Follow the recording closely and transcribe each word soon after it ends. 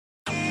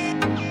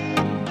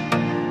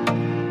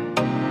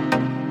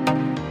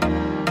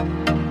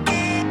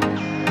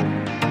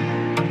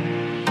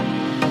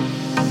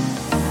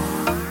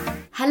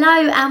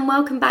Hello and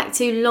welcome back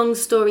to Long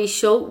Story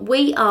Short.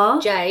 We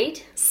are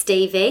Jade,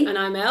 Stevie, and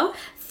I'm Elle.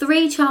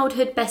 3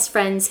 childhood best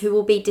friends who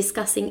will be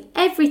discussing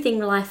everything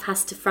life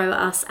has to throw at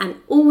us and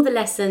all the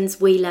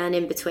lessons we learn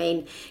in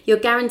between. You're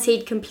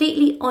guaranteed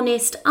completely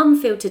honest,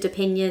 unfiltered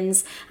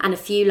opinions and a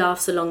few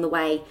laughs along the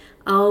way.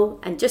 Oh,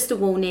 and just a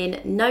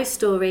warning, no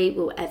story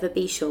will ever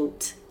be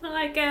short.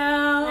 Hi,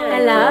 girl.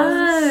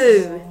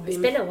 Hello. It's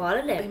been a while,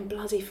 hasn't it? Been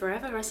bloody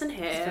forever, hasn't It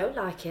it? felt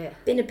like it.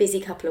 Been a busy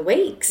couple of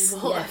weeks.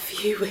 What Yeah. a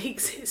few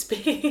weeks it's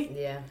been.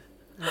 Yeah,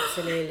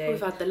 absolutely.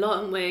 We've had the lot,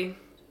 haven't we?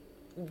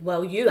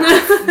 Well, you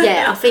have.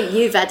 Yeah, I think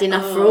you've had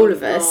enough for all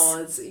of us.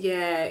 God,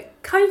 yeah.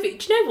 COVID,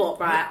 do you know what,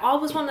 right? I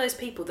was one of those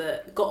people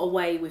that got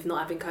away with not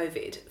having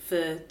COVID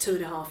for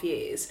 2.5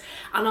 years.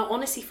 And I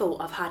honestly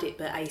thought I've had it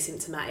but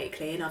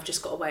asymptomatically and I've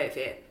just got away with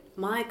it.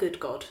 My good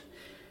God.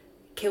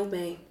 Killed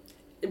me.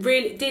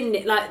 Really, didn't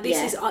it? Like,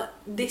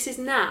 this is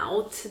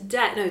now,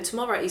 today, no,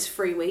 tomorrow is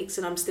 3 weeks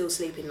and I'm still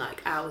sleeping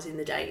like hours in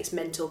the day. It's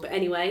mental. But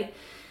anyway,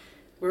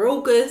 we're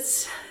all good.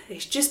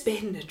 It's just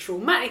been a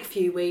traumatic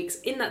few weeks.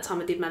 In that time,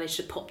 I did manage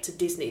to pop to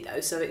Disney though,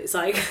 so it's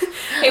like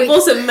it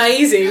was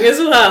amazing as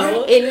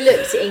well. It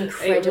looked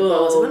incredible. It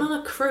was. I went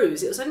on a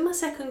cruise. It was only my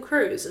second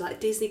cruise,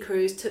 like Disney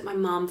cruise. Took my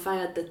mum. Faye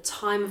had the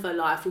time of her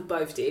life. We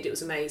both did. It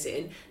was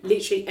amazing.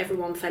 Literally,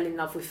 everyone fell in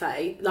love with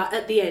Faye. Like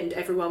at the end,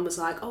 everyone was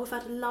like, "Oh, we've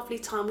had a lovely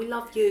time. We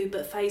love you."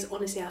 But Faye's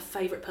honestly our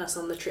favourite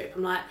person on the trip.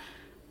 I'm like,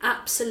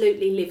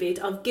 absolutely livid.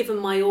 I've given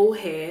my all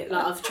here.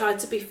 Like I've tried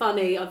to be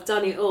funny. I've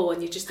done it all,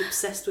 and you're just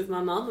obsessed with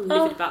my mum. I'm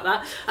livid about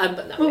that.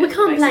 But no, Well, we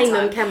can't blame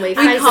them, can we? We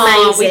Faye's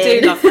can't. We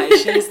amazing. do love Faye.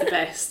 She's the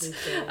best.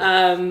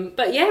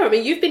 But yeah, I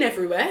mean, you've been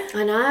everywhere.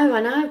 I know.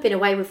 I've been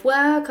away with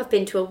work, I've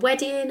been to a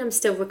wedding, I'm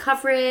still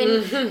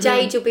recovering.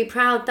 Jade, you'll be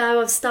proud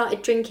though, I've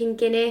started drinking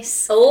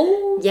Guinness.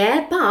 Oh.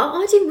 Yeah, but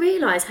I didn't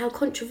realise how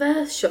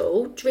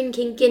controversial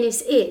drinking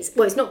Guinness is.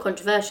 Well, it's not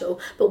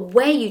controversial, but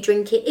where you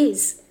drink it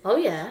is. Oh,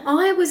 yeah.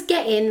 I was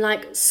getting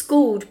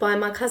schooled by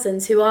my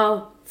cousins who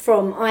are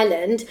from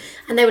Ireland,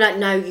 and they were like,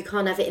 "No, you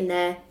can't have it in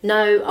there.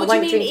 No, I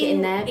won't drink it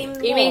in there."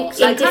 You mean what?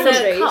 like in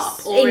countries? a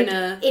cup or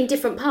in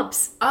different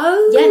pubs.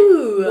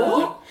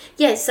 Oh,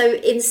 Yeah, so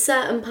in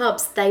certain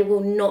pubs they will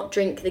not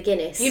drink the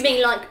Guinness. You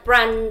mean like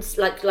brands,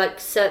 like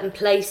certain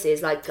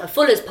places, like a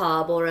Fuller's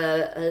pub or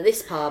a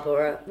this pub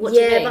or a... What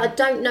do you mean? but I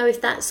don't know if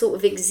that sort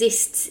of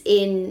exists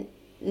in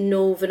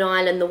Northern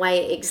Ireland the way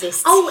it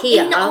exists Oh,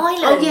 here. in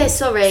Ireland? Oh, yeah,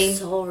 sorry.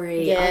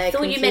 Sorry. Yeah, I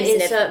thought you meant in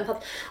confusing certain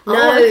pubs. No,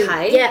 Oh,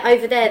 okay. yeah,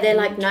 over there they're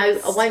like, "No,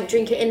 I won't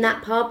drink it in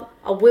that pub.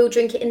 I will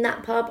drink it in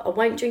that pub. I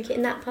won't drink it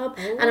in that pub."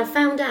 And I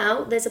found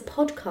out there's a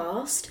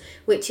podcast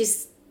which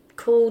is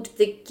called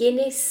the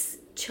Guinness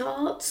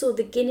Charts or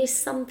the Guinness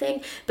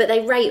something, but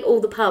they rate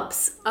all the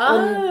pubs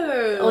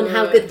on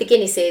how good the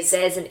Guinness is.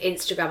 There's an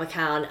Instagram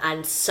account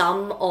and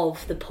some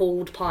of the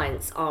pulled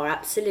pints are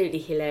absolutely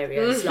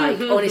hilarious. Like,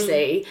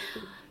 honestly,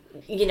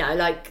 you know,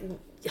 like...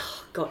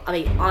 Oh God, I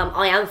mean,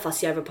 I am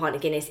fussy over a pint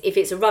of Guinness. If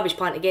it's a rubbish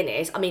pint of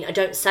Guinness, I mean, I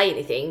don't say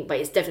anything, but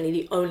it's definitely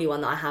the only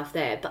one that I have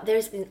there. But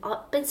there's been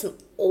some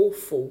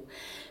awful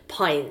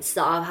pints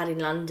that I've had in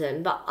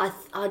London. But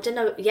I don't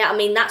know. Yeah, I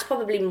mean, that's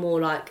probably more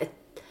like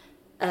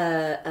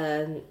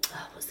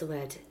what's the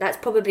word? That's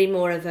probably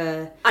more of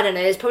a, I don't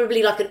know, it's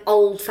probably like an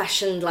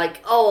old-fashioned,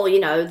 like, oh, you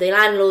know, the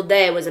landlord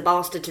there was a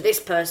bastard to this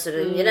person,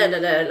 and you know,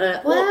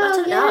 Well, I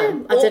don't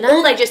know. I don't know.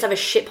 Or they just have a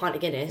shit pint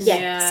of Guinness.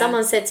 Yeah,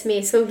 someone said to me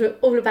it's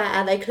all about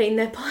how they clean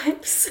their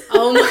pipes.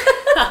 Oh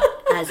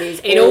my! As is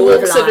In all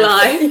walks of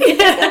life.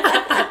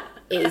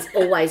 It is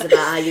always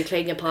about how you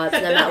clean your pipes.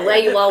 No matter where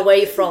you are, where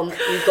you're from,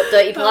 you've got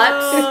dirty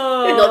pipes.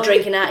 You're not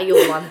drinking out of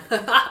your one.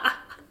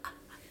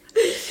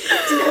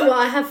 Do you know what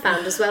I have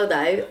found as well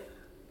though?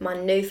 My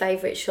new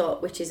favourite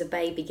shot, which is a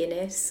baby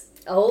Guinness.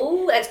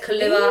 Oh, that's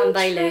Kahlua and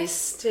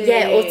Baileys.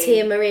 Yeah, or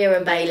Tia Maria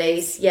and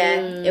Baileys. Yeah.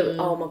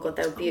 Oh my God,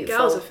 they were beautiful.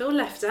 Girls, I feel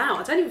left out.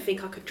 I don't even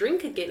think I could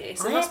drink a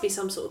Guinness. There must be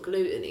some sort of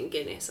gluten in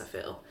Guinness, I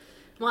feel.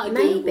 Might have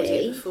Googled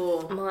it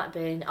before. Might have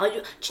been. Do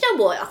you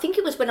know what? I think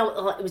it was when it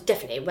was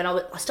definitely when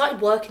I started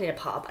working in a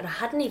pub and I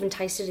hadn't even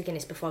tasted a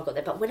Guinness before I got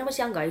there. But when I was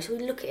younger, I used to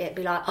look at it and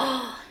be like,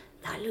 oh,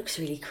 that looks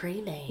really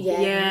creamy.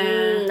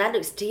 Yeah. That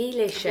looks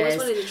delicious. I always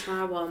wanted to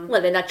try one.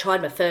 Well, then I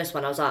tried my first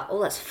one. I was like,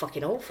 oh, that's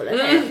fucking awful, isn't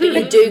it? But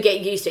you do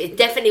get used to it. It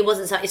definitely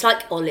wasn't so... It's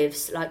like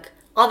olives. Like,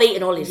 I've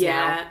eaten olives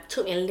now.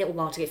 Took me a little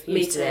while to get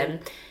used to them.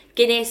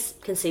 Guinness,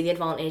 can see the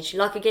advantage. You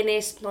like a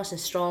Guinness, nice and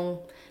strong,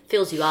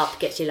 fills you up,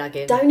 gets you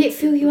lagging. Don't it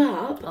fill you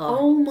up?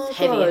 Oh my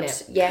heavy, God.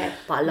 innit? Yeah.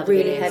 But I love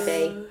really Guinness.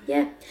 heavy.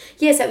 Yeah.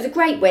 Yeah, so it was a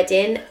great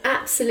wedding.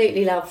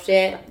 Absolutely loved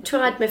it.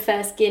 Tried my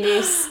first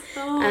Guinness.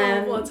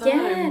 What a time.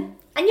 Yeah.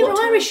 And you're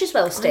Irish as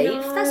well, Steve.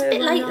 know, That's a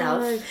bit I late, know.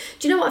 love.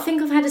 Do you know what? I think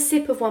I've had a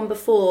sip of one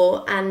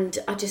before and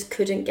I just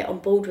couldn't get on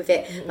board with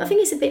it. But I think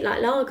it's a bit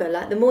like lager.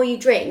 Like, the more you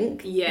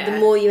drink, the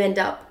more you end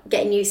up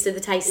getting used to the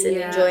taste and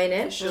enjoying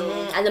it. For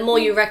sure. And the more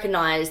you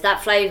recognise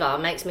that flavour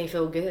makes me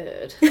feel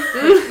good.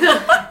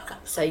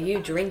 So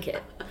you drink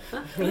it.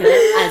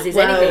 As is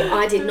anything.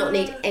 I did not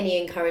need any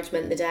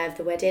encouragement the day of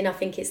the wedding. I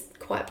think it's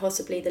quite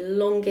possibly the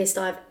longest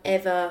I've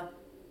ever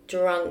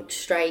drunk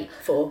straight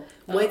for.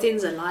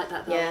 Weddings are like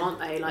that though, Yeah. aren't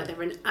they? Like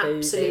they're an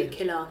absolute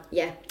killer.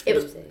 Yeah, it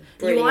was Boozy.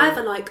 brilliant. You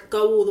either like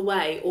go all the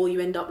way or you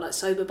end up like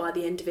sober by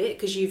the end of it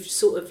because you've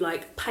sort of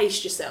like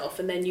paced yourself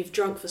and then you've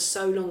drunk for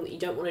so long that you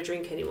don't want to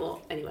drink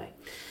anymore. Anyway,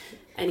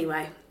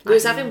 we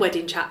was having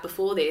wedding chat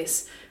before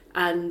this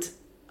and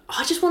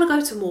I just want to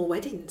go to more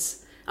weddings.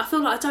 I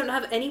feel like I don't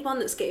have anyone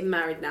that's getting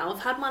married now.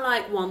 I've had my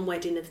like one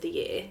wedding of the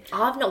year.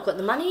 I've not got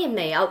the money in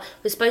me. I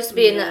was supposed to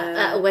be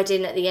at a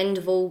wedding at the end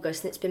of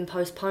August and it's been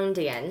postponed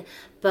again.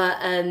 But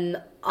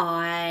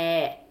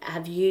I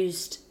have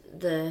used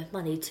the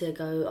money to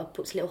go. I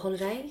booked a little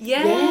holiday.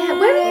 Yeah.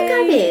 Where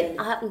are you going?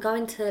 I'm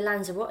going to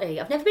Lanzarote.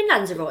 I've never been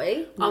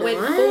Lanzarote. I went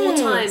 4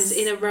 times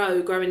in a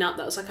row growing up.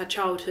 That was like a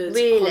childhood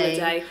Really?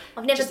 holiday.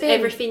 I've never Just been.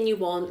 everything you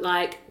want,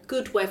 like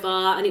good weather,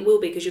 and it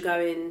will be because you're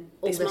going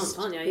this August.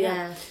 month, aren't you?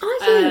 Yeah.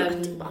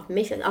 I've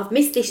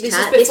missed this This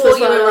chat. is before was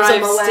you when I was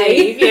arrived, on my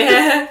way. Steve.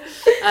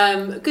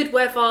 Yeah. Good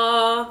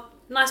weather,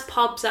 nice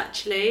pubs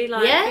actually.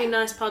 Like Yeah? really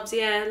nice pubs.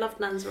 Yeah, loved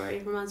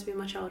Lanzarote. Reminds me of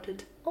my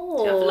childhood.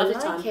 Oh, Yeah, I've a I lovely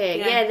like time. it.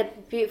 Yeah. Yeah, the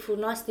beautiful,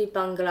 nice new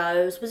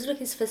bungalows. Was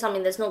looking for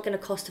something that's not going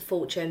to cost a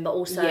fortune, but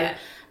also, Yeah.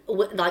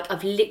 like,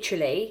 I've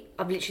literally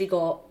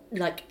got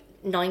like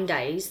 9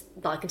 days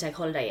that I can take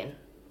holiday in,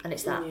 and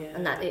it's that, Yeah.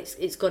 and that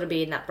it's got to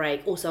be in that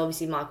break. Also,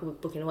 obviously, Michael we're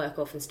booking work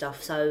off and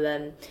stuff,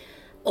 so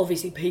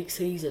obviously peak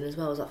season as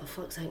well. I was like, for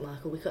fuck's sake,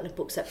 Michael, we couldn't have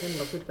booked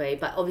September, could we?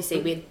 But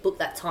obviously, we had booked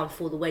that time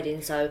for the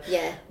wedding, so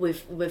Yeah.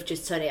 we've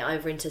just turned it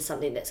over into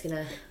something that's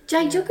gonna.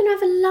 Jade, you're going to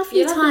have a lovely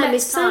You'll have the time.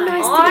 best It's so time.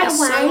 nice Oh, to get It's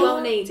away. so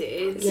well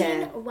needed. Yeah.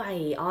 Can't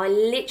wait. I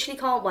literally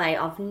can't wait.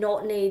 I've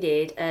not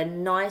needed a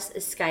nice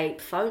escape,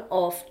 phone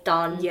off,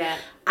 done. Yeah.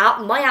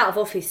 My out of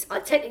office, I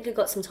technically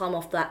got some time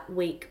off that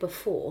week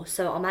before,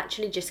 so I'm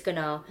actually just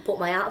gonna put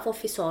my out of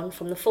office on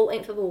from the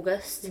 14th of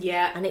August.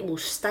 Yeah. And it will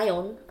stay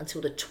on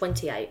until the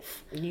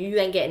 28th. You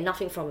ain't getting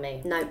nothing from me.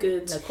 No,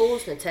 Good. No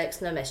calls, no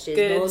texts, no messages.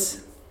 Good.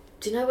 no-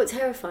 Do you know what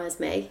terrifies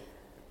me?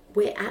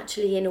 We're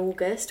actually in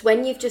August.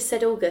 When you've just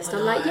said August,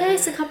 I'm like, know. yeah,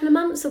 it's a couple of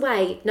months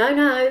away.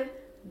 No,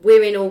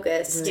 we're in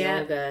August. in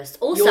Yeah. August.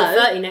 You're Also,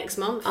 30 next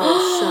month.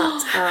 Oh,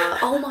 shut up.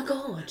 oh my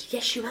god,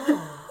 yes you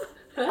are.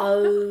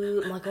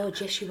 Oh my god,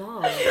 yes you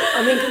are.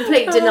 I'm in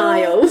complete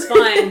denial. It's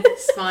fine.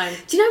 It's fine.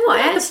 Do you know what?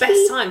 I Have the actually,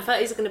 best time.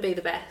 30s are going to be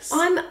the best.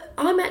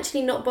 I'm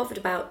actually not bothered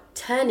about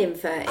turning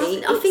 30.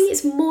 think I think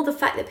it's more the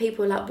fact that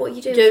people are like, what are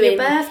you doing, for Doing- your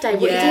birthday?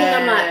 What are you doing? And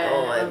I'm like, Yeah.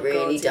 oh, I Oh,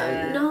 really God, don't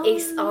yeah.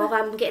 know.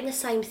 I'm getting the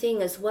same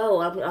thing as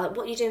well. I'm like,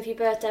 what are you doing for your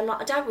birthday? I'm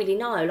like, I don't really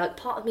know. Like,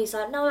 part of me is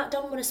like, no, I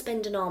don't want to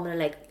spend an arm and a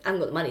leg. I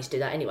haven't got the money to do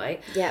that anyway.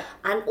 Yeah.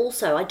 And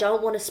also, I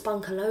don't want to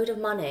spunk a load of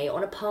money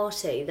on a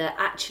party that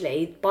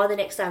actually, by the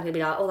next day, I'm going to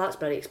be like, oh, that's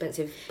bloody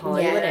expensive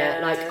party, Yeah. isn't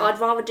it? Like, I'd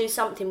rather do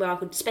something where I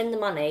could spend the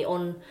money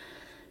on,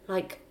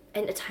 like,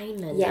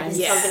 entertainment Yes. and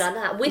Yeah. something like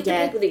that with Yeah.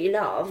 the people that you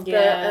love.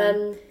 Yeah.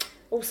 But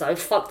also,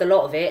 fuck the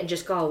lot of it and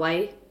just go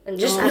away and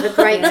just Have a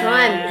great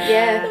time.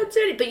 Yeah. not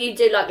doing it, but you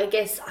do. Like, I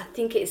guess I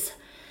think it's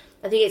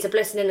a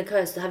blessing and a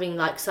curse to having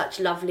like such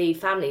lovely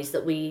families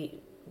that we,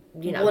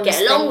 Wanna get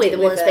along spend with it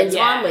and want to with spend them.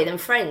 time Yeah. with and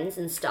friends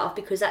and stuff.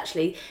 Because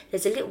actually,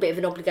 there's a little bit of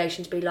an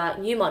obligation to be like,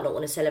 you might not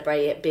want to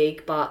celebrate it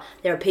big, but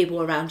there are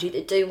people around you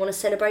that do want to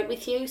celebrate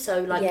with you. So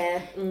like,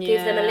 Yeah.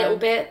 give them a Yeah. little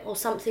bit or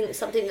something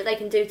that they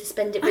can do to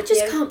spend it I with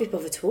just you. can't be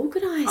bothered to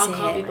organise I it.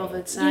 can't be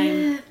bothered.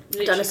 Same.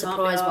 I've done a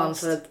surprise one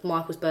for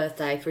Michael's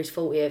birthday for his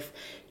 40th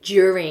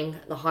during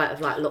the height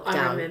of like I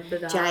lockdown. remember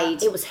that.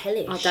 Jade. It was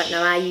hellish. I don't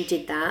know how you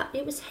did that.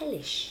 It was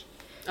hellish.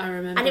 I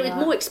remember And it was that.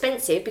 more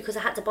expensive because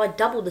I had to buy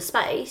double the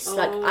space.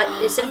 Oh.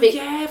 Instead of Oh, it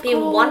yeah, of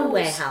being one course.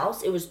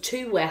 warehouse, it was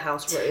 2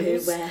 warehouse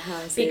rooms.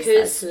 warehouses. Because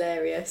That's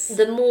hilarious.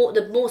 the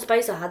more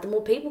space I had, the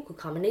more people could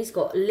come. And he's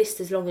got a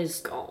list as long as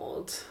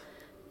God.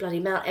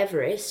 bloody Mount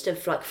Everest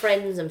of like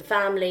friends and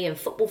family and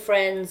football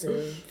friends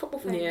and football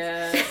friends.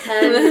 Yeah.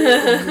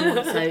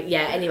 So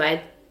yeah,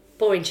 anyway,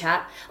 boring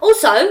chat.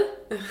 Also,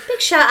 big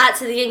shout out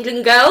to the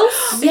England girls.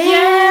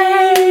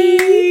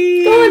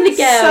 Yay! Go on, the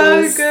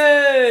girls. So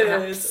good.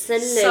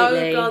 Absolutely.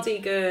 So bloody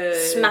good.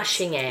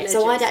 Smashing it.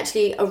 So I'd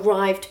actually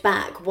arrived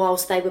back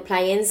whilst they were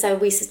playing, so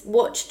we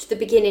watched the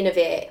beginning of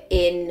it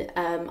in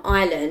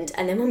Ireland,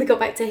 and then when we got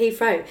back to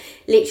Heathrow,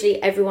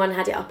 literally everyone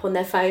had it up on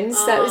their phones.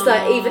 So it was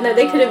like, even though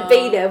they couldn't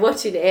be there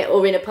watching it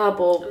or in a pub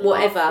or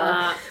whatever,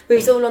 that. we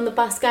was all on the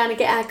bus going to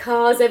get our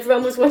cars.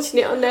 Everyone was watching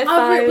it on their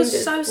I phones. was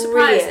It so surprised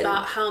brilliant.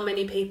 about how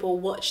many people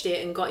watched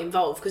it and got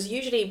involved because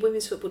usually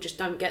women's football just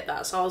don't get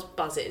that. So I was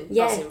buzzing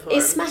Yeah, for it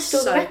them. smashed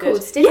all So the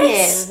records, didn't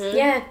Yes. it?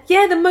 Yeah.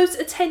 Yeah, the most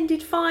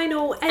attended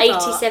final ever.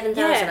 87,000,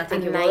 Yeah. I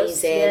think it was.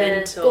 Amazing. Yeah.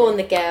 Mental. Go on,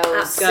 the girls.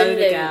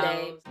 Absolutely. Go the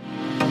girls.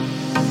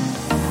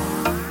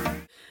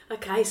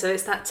 Okay, so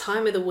it's that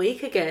time of the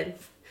week again.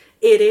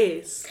 It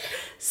is.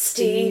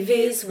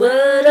 Stevie's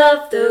word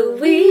of the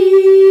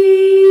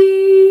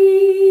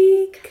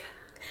week.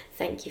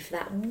 Thank you for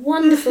that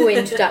wonderful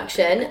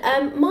introduction.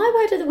 My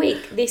word of the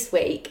week this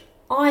week,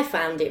 I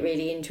found it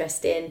really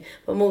interesting,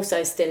 but I'm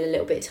also still a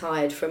little bit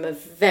tired from a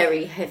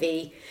very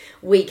heavy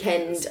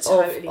weekend It's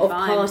totally of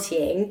fine.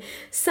 partying.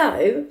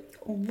 So,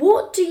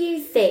 what do you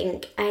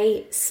think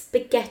a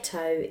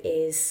spaghetto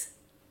is?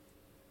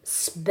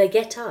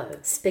 Spaghetto.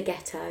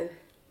 Spaghetto.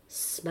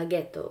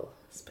 Spaghetto.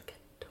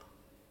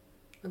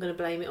 I'm going to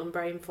blame it on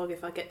brain fog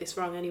if I get this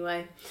wrong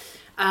anyway.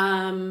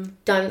 Don't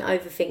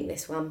overthink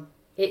this one.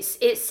 It's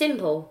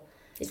simple.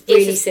 It's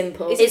really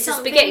simple. Is It's a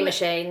spaghetti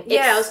machine.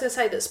 Yeah, I was going to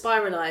say that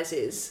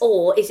spiralises.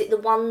 Or is it the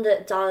one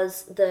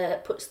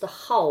that puts the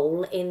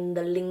hole in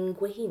the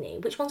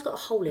linguine? Which one's got a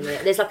hole in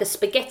it? There's like a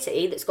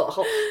spaghetti that's got a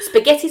hole.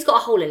 Spaghetti's got a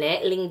hole in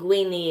it.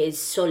 Linguine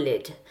is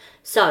solid.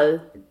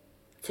 So,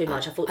 too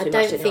much. I thought too much.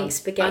 I don't think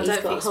spaghetti's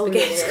got a hole in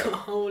it. Got a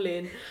hole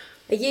in.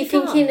 Are you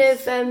thinking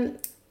of?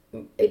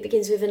 It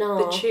begins with an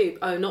R. The tube.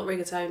 Oh, not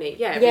rigatoni.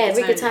 Yeah,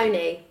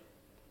 rigatoni.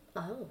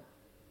 Oh,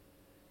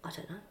 I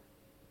don't know.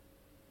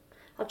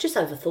 I've just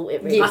overthought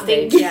it. Really. You I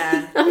think, think?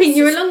 yeah. I mean,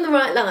 you're along the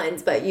right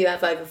lines, but you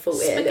have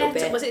overthought it a little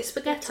bit. Was it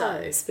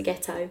spaghetto?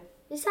 Spaghetto.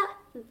 Is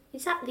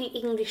that the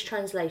English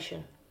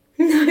translation?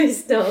 No,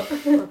 it's not.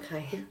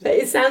 Okay. But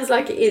it sounds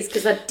like it is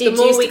because I did. The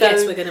more used we to go...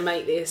 guess, we're going to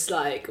make this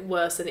like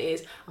worse than it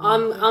is.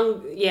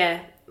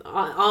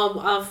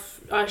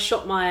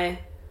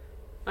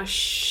 I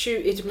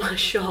shooted my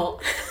shot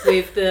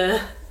with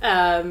the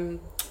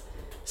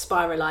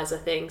spiralizer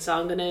thing. So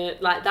I'm gonna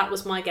that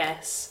was my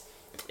guess,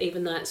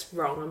 even though it's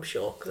wrong. I'm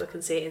sure because I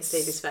can see it in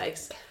Stevie's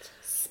face.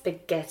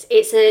 Spaghetti.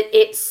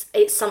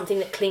 It's something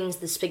that cleans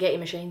the spaghetti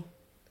machine.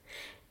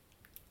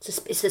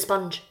 It's a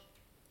sponge.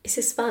 It's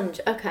a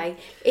sponge. Okay,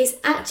 it's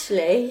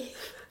actually.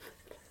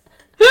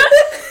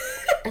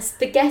 A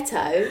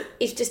spaghetto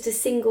is just a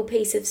single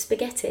piece of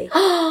spaghetti.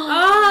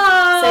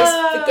 Oh! So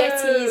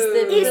spaghetti is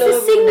the It's plural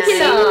the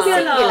singular.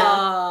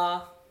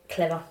 Singular.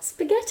 Clever.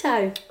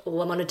 Spaghetto.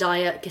 Oh, I'm on a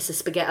diet. Guess a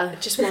spaghetto.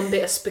 Just one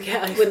bit of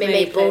spaghetti With for me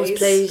me, meatballs,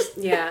 please.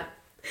 Yeah.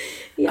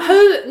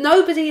 Yeah.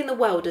 Nobody in the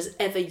world has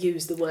ever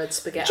used the word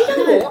spaghetti. Do you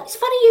know what? It's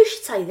funny you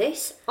should say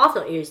this. I've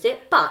not used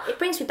it, but it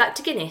brings me back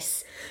to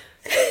Guinness.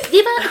 The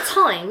amount of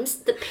times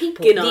that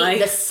people Guinea. eat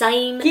the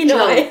same Guinea.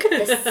 joke,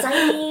 the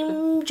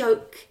same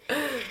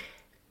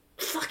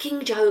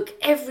fucking joke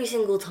every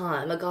single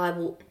time. A guy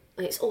will.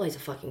 It's always a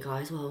fucking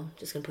guy as well.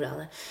 Just gonna put it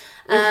out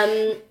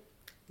there.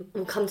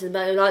 Will come to the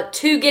bar like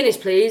 2 Guinness,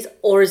 please,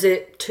 or is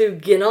it 2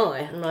 Guinea?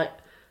 I'm like,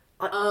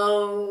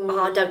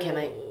 I don't care,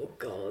 mate.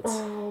 God.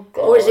 Oh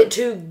God. Or is it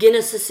 2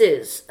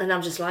 Guinnesses? And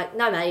I'm just like,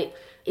 no, mate.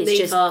 It's Leave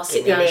just us.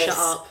 Sit down, Guinness. shut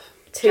up.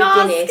 2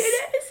 Just Guinness.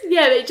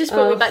 Yeah, but it just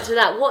brought me back to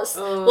that. What's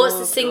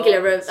the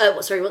singular God. of?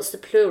 What's the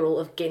plural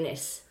of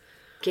Guinness?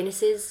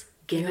 Guinnesses.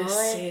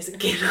 Guinness.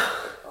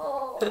 Guinness.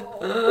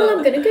 Well,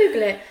 I'm going to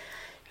Google it.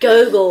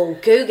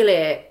 Google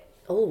it.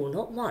 Oh,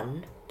 not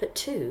 1, but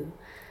 2.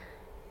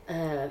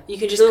 You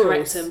can just plurals.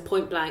 correct them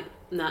point blank.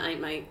 Nah, ain't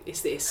mate.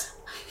 It's this.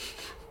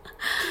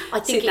 I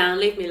think Sit down.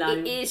 Leave me alone.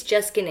 it is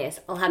just Guinness.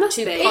 I'll have Must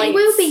 2 be. pints. It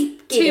will be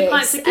 2 Guinness.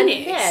 pints of And-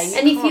 Guinness. yeah,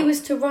 And if you can't. was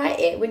to write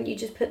it, wouldn't you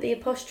just put the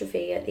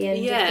apostrophe at the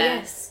end Yeah. of the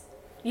S?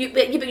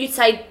 But you'd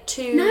say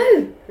 2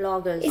 No.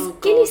 lagers. It's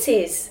God.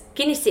 Guinnesses.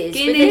 Guinnesses.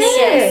 With an S.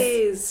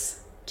 Guinness.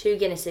 2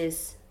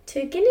 Guinnesses.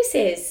 2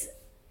 Guinnesses.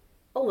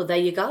 Oh, well, there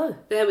you go.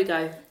 There we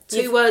go.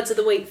 2 words of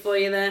the week for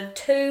you there.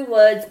 2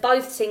 words,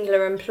 both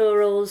singular and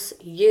plurals.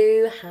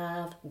 You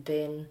have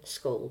been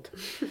schooled.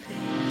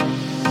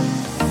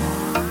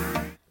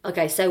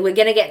 Okay, so we're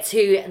going to get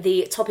to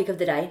the topic of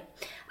the day.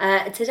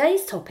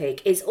 Today's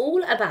topic is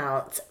all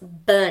about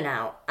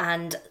burnout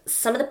and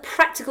some of the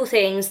practical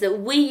things that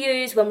we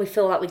use when we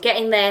feel like we're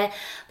getting there.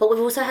 But we've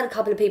also had a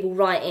couple of people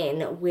write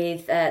in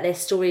with their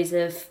stories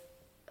of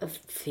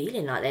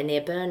feeling like they're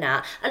near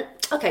burnout. And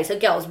okay, so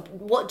girls,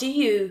 what do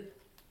you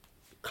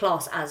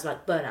class as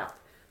like burnout?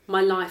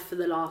 My life for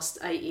the last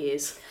 8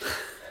 years.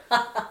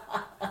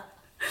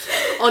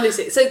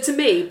 Honestly, so to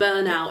me,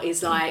 burnout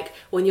is like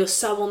when you're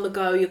so on the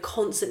go, you're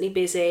constantly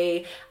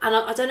busy. And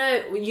I don't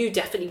know, you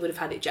definitely would have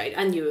had it, Jade,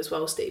 and you as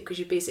well, Steve, because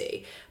you're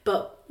busy.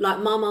 But like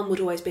my mum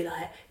would always be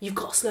like, you've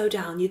got to slow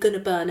down, you're going to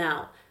burn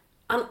out.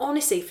 And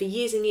honestly, for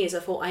years and years, I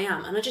thought I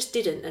am, and I just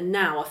didn't. And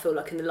now I feel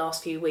like in the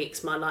last few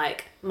weeks, my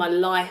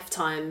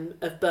lifetime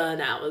of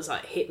burnout has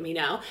like hit me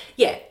now.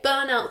 Yeah,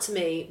 burnout to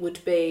me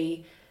would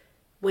be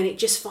when it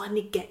just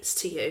finally gets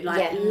to you,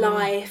 like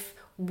life,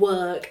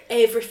 work,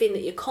 everything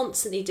that you're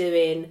constantly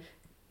doing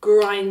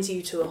grinds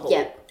you to a halt.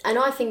 Yeah, and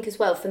I think as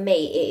well, for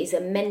me, it is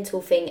a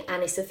mental thing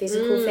and it's a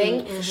physical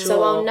thing.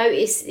 So I'll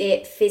notice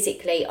it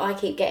physically. I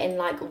keep getting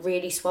like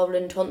really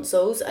swollen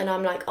tonsils, and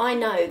I'm like, I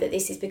know that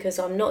this is because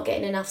I'm not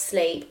getting enough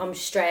sleep, I'm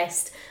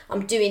stressed,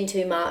 I'm doing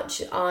too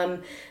much,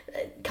 I'm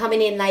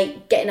coming in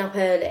late, getting up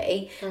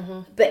early.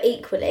 But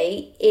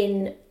equally,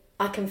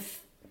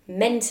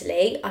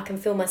 mentally, I can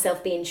feel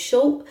myself being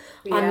short.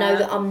 I know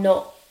that I'm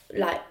not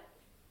like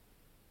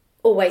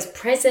always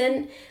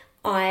present.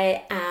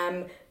 I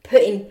am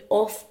putting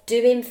off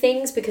doing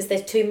things because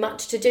there's too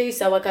much to do,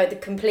 so I go the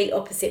complete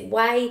opposite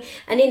way,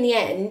 and in the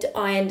end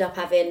I end up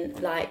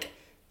having like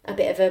a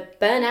bit of a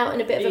burnout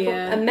and a bit of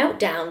a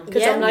meltdown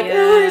because I'm like,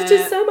 oh, it's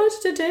just so much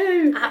to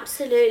do.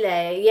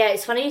 Absolutely. Yeah,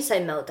 it's funny you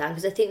say meltdown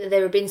because I think that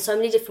there have been so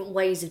many different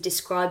ways of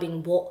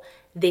describing what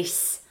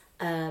this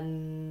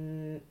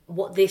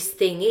what this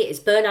thing is.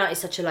 Burnout is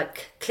such a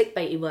like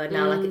clickbaity word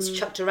now, like it's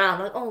chucked around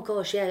like, oh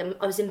gosh, yeah,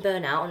 I was in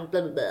burnout and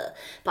blah blah blah.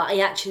 But I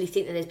actually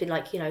think that there's been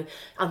like, you know,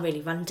 I'm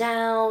really run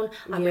down,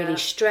 I'm really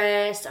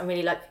stressed, I'm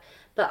really like,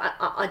 but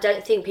I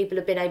don't think people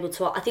have been able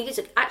to. I think it's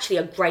actually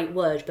a great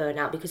word,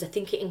 burnout, because I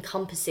think it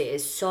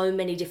encompasses so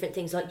many different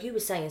things, like you were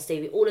saying,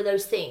 Stevie, all of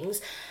those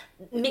things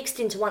mixed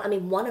into one. I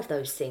mean, one of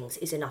those things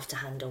is enough to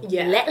handle,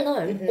 let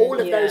alone all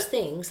of those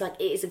things. Like,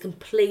 it is a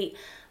complete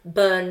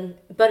burning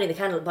the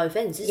candle at both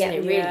ends, isn't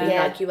it, really?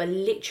 Like, you are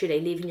literally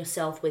leaving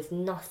yourself with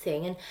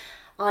nothing. And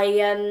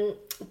I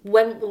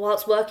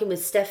whilst working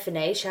with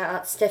Stephanie, shout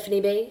out to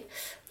Stephanie B,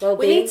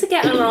 we need to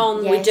get her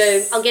on. We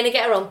do. I'm gonna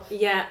get her on.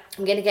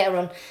 I'm gonna get her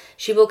on.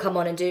 She will come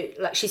on and do,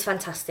 like, she's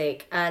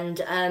fantastic.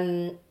 And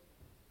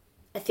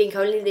I think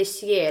only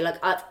this year, like,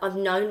 I've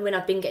known when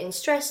I've been getting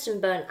stressed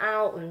and burnt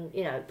out, and,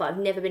 you know, but I've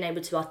never been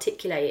able to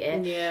articulate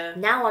it.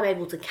 Now I'm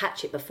able to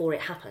catch it before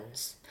it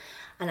happens.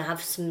 And I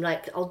have some,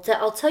 like, I'll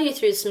tell you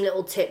through some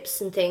little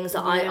tips and things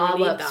that I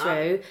work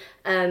through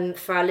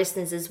for our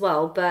listeners as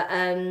well. But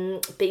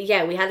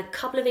yeah, we had a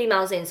couple of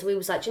emails in, so we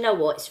was like, you know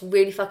what, it's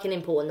really fucking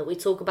important that we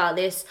talk about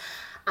this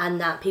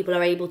and that people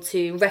are able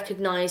to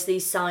recognise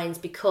these signs,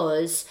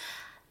 because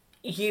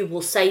you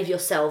will save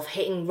yourself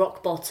hitting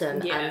rock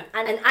bottom.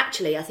 And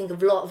actually, I think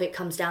a lot of it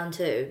comes down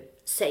to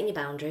setting your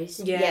boundaries.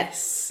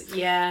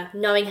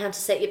 Knowing how to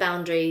set your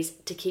boundaries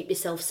to keep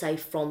yourself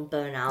safe from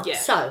burnout.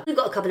 So we've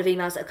got a couple of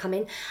emails that have come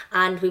in,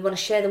 and we want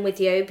to share them with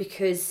you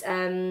because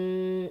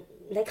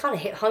they kind of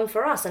hit home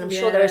for us, and I'm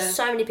sure there are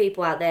so many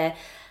people out there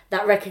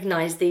that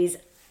recognise these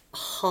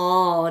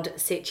hard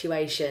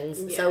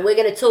situations. So we're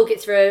going to talk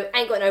it through.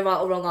 Ain't got no right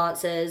or wrong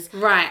answers.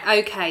 Right,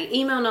 okay.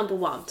 Email number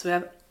 1. So we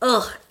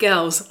have,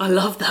 girls, I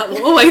love that.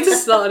 What a way to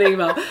start an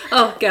email.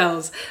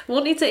 Girls,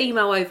 wanted to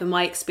email over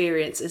my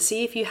experience and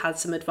see if you had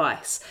some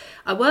advice.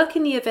 I work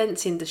in the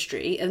events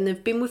industry and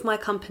have been with my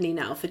company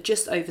now for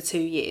just over 2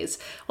 years.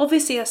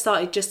 Obviously, I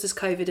started just as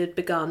COVID had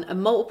begun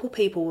and multiple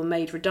people were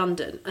made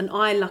redundant, and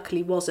I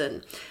luckily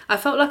wasn't. I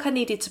felt like I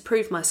needed to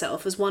prove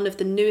myself as one of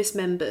the newest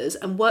members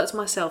and worked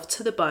myself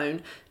to the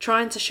bone,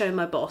 trying to show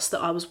my boss that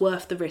I was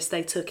worth the risk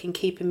they took in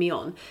keeping me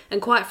on,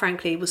 and quite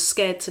frankly was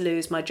scared to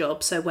lose my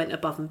job, so went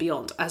above and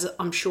beyond, as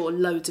I'm sure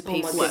loads of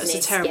people were. It's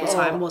a terrible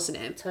time, wasn't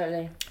it?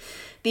 Totally.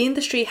 The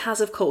industry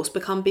has, of course,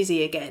 become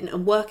busy again,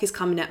 and work is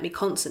coming at me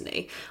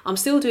constantly. I'm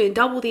still doing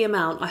double the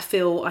amount I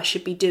feel I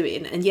should be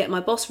doing, and yet my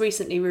boss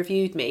recently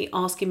reviewed me,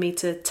 asking me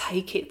to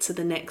take it to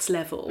the next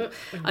level.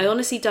 I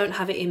honestly don't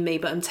have it in me,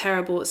 but I'm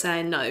terrible at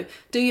saying no.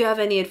 Do you have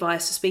any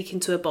advice for speaking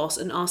to a boss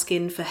and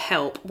asking for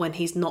help when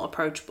he's not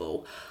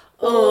approachable?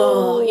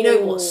 You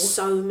know what?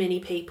 So many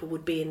people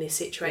would be in this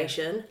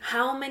situation.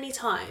 How many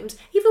times,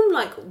 even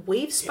like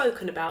we've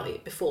spoken about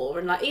it before,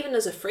 and like even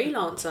as a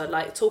freelancer,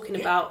 like talking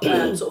about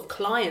sort of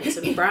clients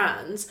and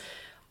brands,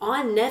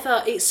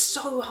 it's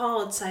so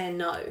hard saying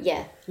no.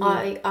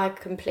 I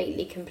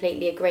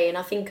completely agree. And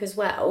I think as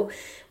well,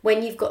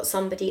 when you've got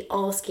somebody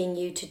asking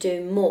you to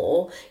do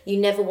more, you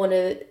never want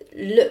to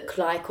look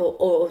like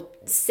or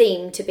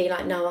seem to be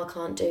like, no, I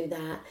can't do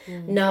that.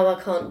 No, I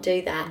can't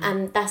do that.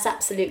 And that's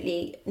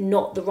absolutely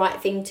not the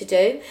right thing to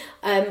do.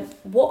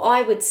 What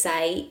I would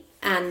say,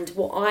 and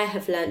what I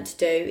have learned to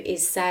do,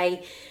 is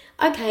say,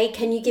 okay,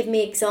 can you give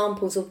me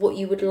examples of what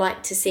you would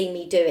like to see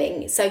me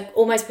doing? So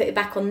almost put it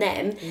back on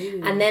them.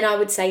 And then I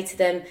would say to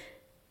them,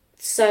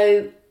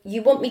 so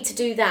you want me to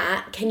do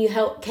that? Can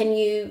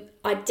you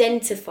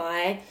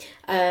identify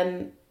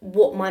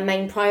what my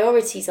main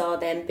priorities are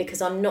then?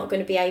 Because I'm not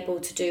going to be able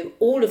to do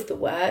all of the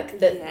work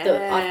that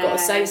I've got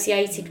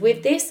associated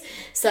with this.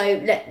 So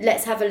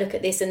let's have a look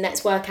at this, and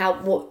let's work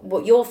out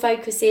what your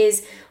focus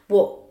is,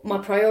 what my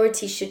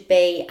priorities should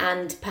be,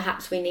 and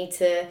perhaps we need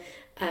to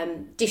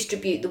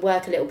distribute the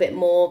work a little bit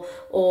more,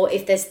 or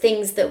if there's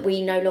things that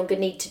we no longer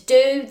need to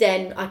do,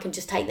 then I can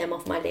just take them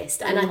off my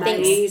list. And I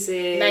think,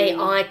 mate,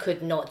 I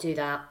could not do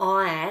that.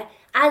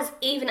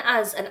 Even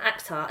as an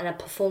actor and a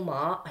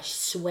performer, I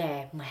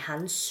swear my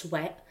hands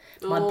sweat,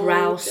 my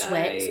brow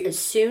sweats as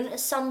soon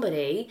as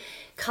somebody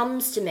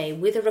comes to me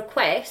with a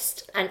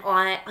request. And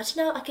I don't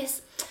know, I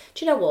guess,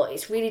 do you know what?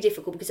 It's really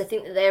difficult, because I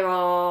think that there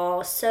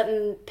are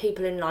certain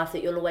people in life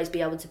that you'll always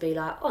be able to be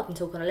like, I can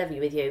talk on a level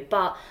with you.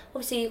 But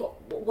obviously,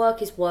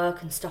 work is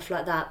work and stuff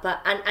like that.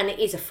 But and it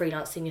is a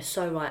freelance thing. You're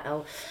so right,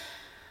 Elle.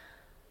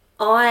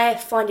 I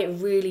find it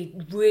really,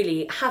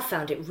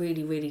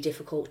 really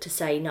difficult to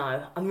say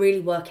no. I'm really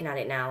working at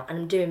it now and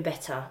I'm doing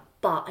better.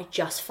 But I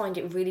just find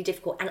it really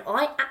difficult. And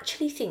I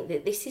actually think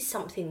that this is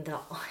something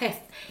that I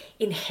have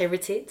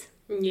inherited.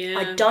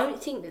 I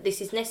don't think that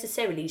this is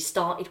necessarily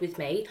started with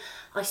me.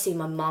 I see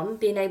my mum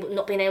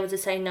not being able to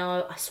say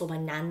no. I saw my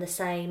nan the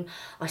same.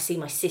 I see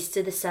my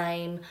sister the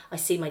same. I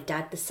see my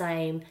dad the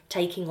same,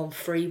 taking on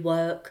free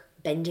work,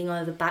 bending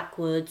over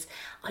backwards.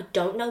 I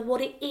don't know what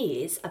it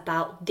is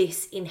about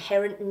this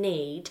inherent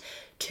need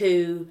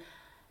to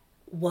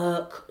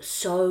work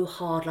so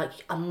hard, like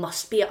I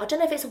must be. I don't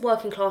know if it's a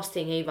working class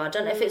thing either. I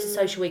don't know if it's a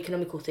social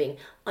economical thing.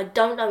 I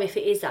don't know if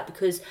it is that,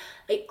 because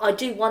I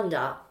do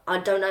wonder. I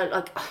don't know,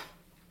 like,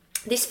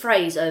 this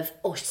phrase of,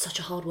 oh, she's such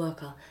a hard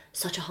worker,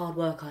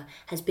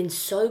 has been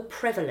so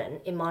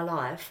prevalent in my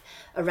life,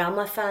 around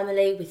my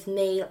family, with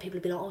me. Like, people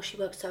would be like, oh, she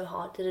works so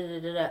hard, da, da, da,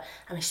 da, da.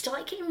 And I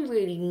started getting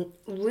really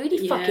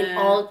fucking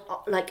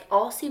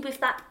arsey with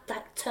that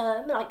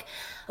term. Like,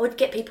 I would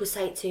get people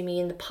say it to me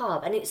in the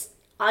pub, and it's,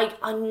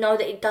 I know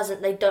that it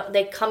doesn't,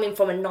 they're coming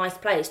from a nice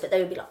place, but they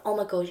would be like, oh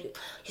my God, you're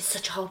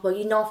such a hard worker,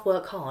 you know, I've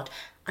worked hard.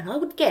 And I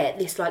would get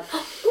this like,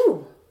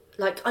 oh,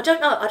 like, I don't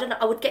know,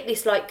 I would get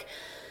this like,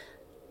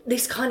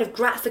 this kind of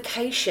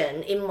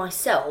gratification in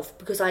myself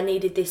because I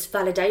needed this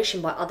validation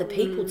by other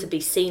people to be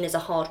seen as a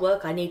hard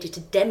worker. I needed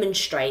to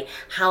demonstrate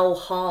how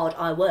hard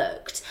I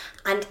worked.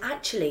 And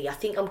actually, I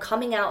think I'm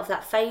coming out of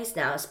that phase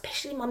now,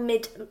 especially my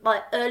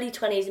early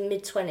 20s and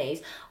mid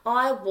 20s.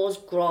 I was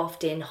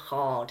grafting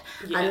hard.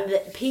 Yeah.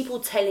 And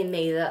people telling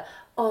me that,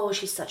 oh,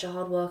 she's such a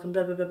hard worker and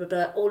blah, blah, blah, blah,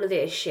 blah, all of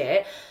this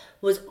shit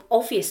was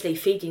obviously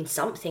feeding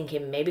something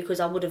in me, because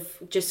I would have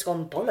just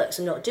gone bollocks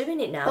and not doing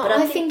it now. But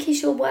I think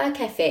it's your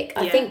work ethic.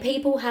 I think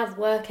people have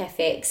work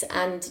ethics,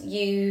 and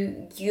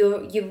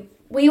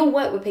we all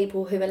work with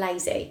people who are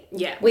lazy.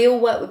 Yeah. We all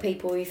work with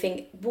people who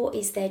think, what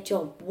is their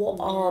job?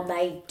 What are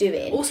they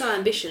doing? Also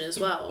ambition as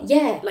well.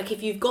 Yeah. Like,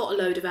 if you've got a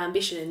load of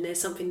ambition and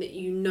there's something that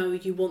you know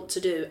you want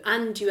to do,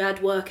 and you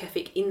add work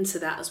ethic into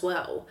that as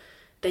well,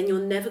 then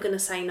you're never going to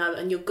say no,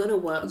 and you're going to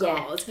work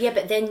hard. Yeah,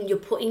 but then you're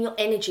putting your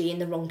energy in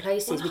the wrong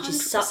places, 100%. Which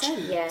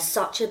is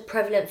such a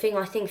prevalent thing,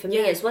 I think, for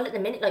me as well at the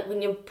minute. Like,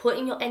 when you're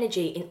putting your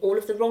energy in all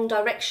of the wrong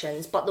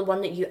directions, but the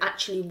one that you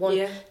actually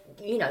want,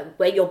 you know,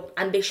 where your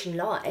ambition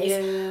lies,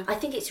 I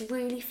think it's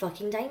really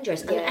fucking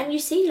dangerous. And you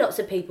see lots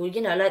of people,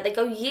 you know, like, they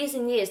go years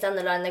and years down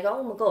the line, they go,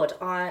 oh my God,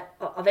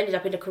 I've ended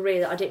up in a career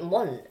that I didn't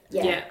want.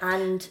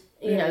 And,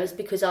 you know, it's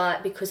because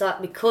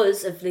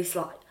of this,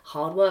 like,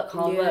 hard work.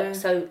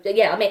 So,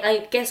 I mean,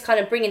 I guess kind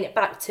of bringing it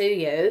back to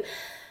you,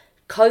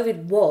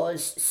 COVID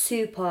was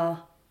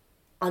super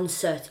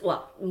uncertain,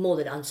 well, more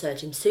than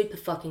uncertain, super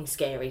fucking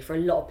scary for a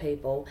lot of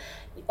people.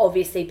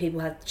 Obviously,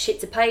 people have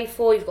shit to pay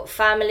for, you've got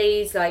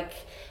families, like,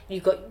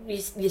 you've got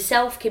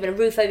yourself keeping a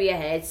roof over your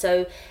head.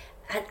 So,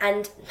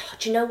 and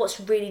do you know what's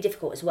really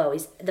difficult as well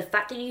is the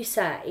fact that you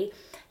say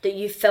that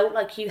you felt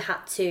like you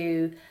had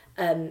to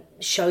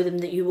show them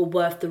that you were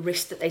worth the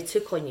risk that they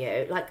took on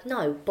you. Like,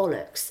 no,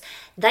 bollocks.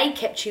 They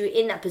kept you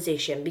in that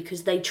position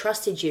because they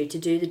trusted you to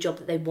do the job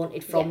that they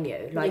wanted from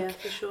you. Like,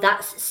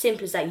 that's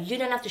simple as that. You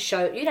don't have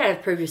to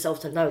prove yourself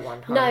to no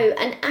one. Huh? No,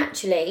 and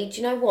actually, do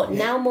you know what?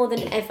 Now more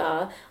than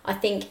ever, I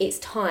think it's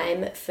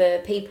time for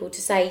people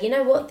to say, you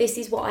know what, this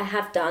is what I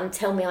have done,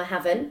 tell me I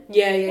haven't.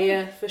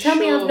 Yeah, for Tell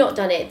me I've not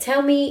done it.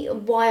 Tell me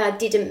why I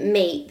didn't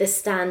meet the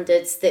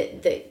standards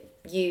that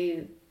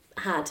you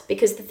had,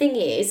 because the thing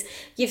is,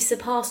 you've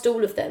surpassed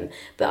all of them.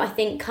 But I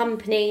think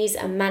companies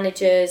and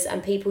managers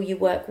and people you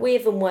work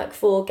with and work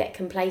for get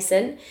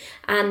complacent,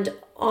 and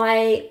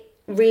I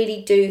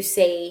really do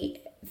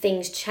see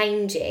things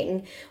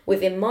changing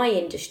within my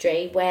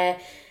industry where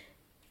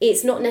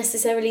it's not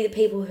necessarily the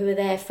people who are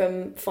there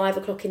from 5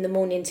 o'clock in the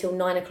morning till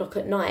 9 o'clock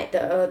at night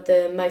that are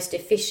the most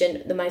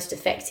efficient, the most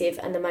effective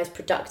and the most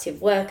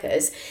productive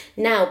workers.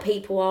 Now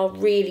people are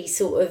really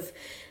sort of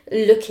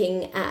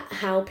looking at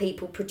how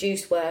people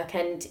produce work,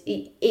 and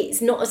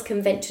it's not as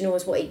conventional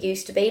as what it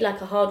used to be.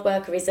 Like, a hard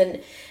worker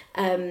isn't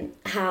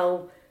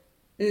how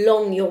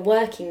long you're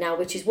working now,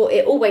 which is what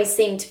it always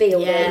seemed to be.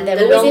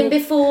 They're always in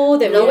before,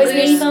 they're always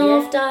leave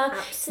after.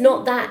 It's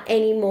not that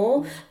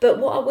anymore. But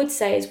what I would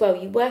say as well,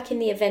 you work in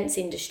the events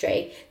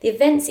industry. The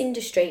events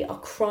industry are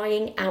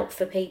crying out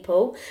for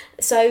people.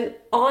 So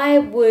I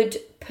would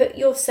put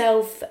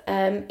yourself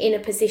in a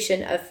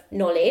position of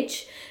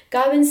knowledge.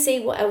 Go and see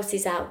what else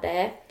is out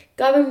there.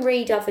 Go and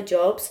read other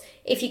jobs.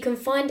 If you can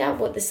find out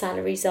what the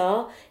salaries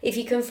are, if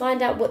you can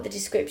find out what the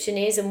description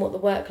is and what the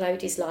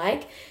workload is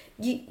like,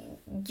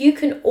 you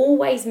can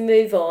always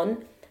move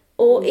on.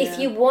 Or if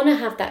you want to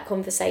have that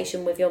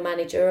conversation with your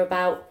manager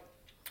about,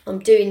 I'm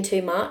doing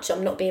too much,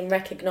 I'm not being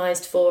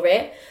recognised for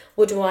it,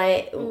 what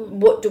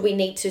do we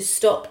need to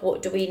stop,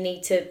 what do we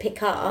need to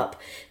pick up,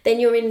 then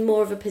you're in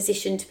more of a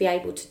position to be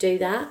able to do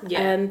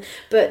that.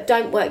 But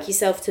don't work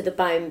yourself to the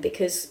bone,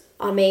 because,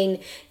 I mean,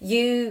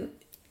 you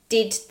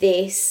did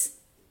this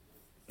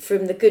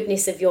from the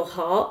goodness of your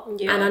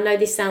heart, and I know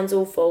this sounds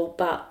awful,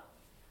 but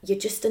you're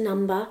just a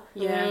number.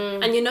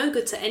 And you're no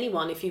good to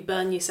anyone if you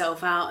burn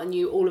yourself out and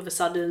you all of a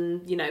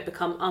sudden, you know,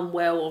 become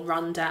unwell or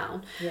run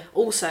down.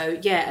 Also,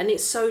 and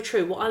it's so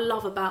true. What I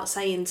love about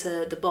saying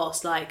to the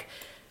boss, like,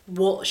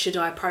 what should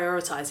I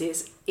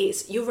prioritise,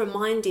 it's you're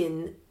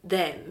reminding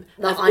them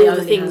of all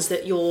the things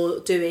that you're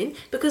doing.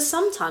 Because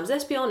sometimes,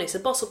 let's be honest, a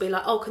boss will be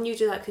like, oh, can you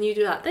do that,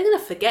 they're going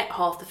to forget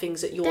half the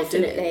things that you're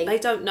doing. They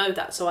don't know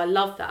that. So I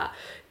love that.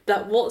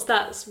 What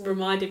that's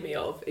reminded me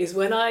of is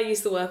when I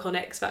used to work on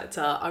X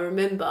Factor, I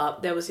remember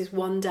there was this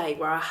one day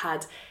where I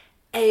had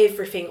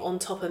everything on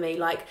top of me.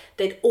 Like,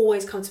 they'd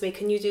always come to me,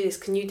 can you do this,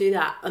 can you do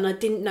that? And I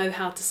didn't know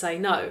how to say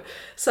no.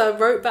 So I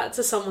wrote back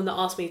to someone that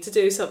asked me to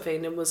do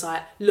something and was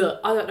like, look,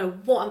 I don't know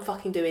what I'm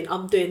fucking doing.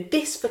 I'm doing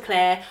this for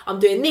Claire, I'm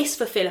doing this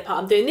for Philippa,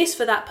 I'm doing this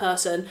for that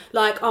person.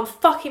 Like, I'm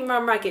fucking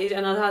run ragged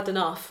and I'd had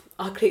enough.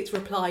 I clicked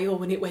reply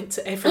all and it went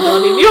to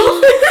everyone in the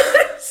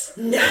office.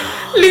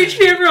 No.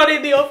 Literally everyone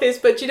in the office.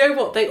 But do you know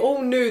what? They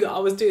all knew that I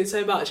was doing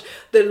so much.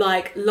 The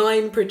like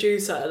line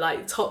producer,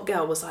 like top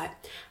girl, was like,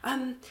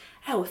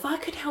 Elle, if I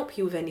could help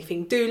you with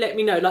anything, do let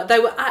me know. Like, they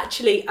were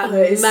actually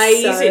amazing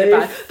so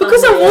about it.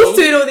 Because I was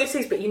doing all these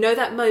things, but you know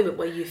that moment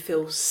where you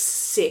feel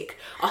sick?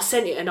 I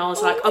sent it and I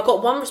was like, I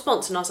got one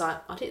response and I was like,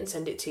 I didn't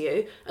send it to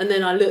you. And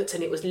then I looked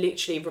and it was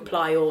literally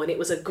reply all, and it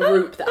was a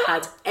group that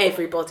had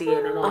everybody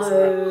in, and I was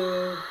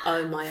like,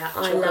 oh my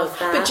actual I love God.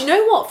 that. But do you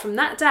know what? From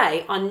that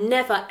day, I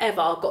never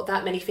ever got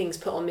that many things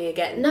put on me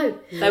again. No,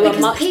 They were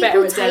much better at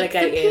people take the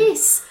delegating.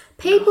 piss.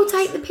 People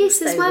take the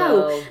piss as they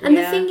well. will, And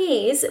yeah. the thing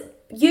is,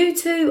 you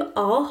two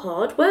are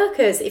hard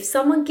workers. If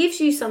someone gives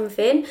you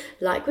something,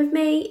 like with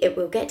me, it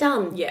will get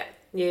done. Yeah.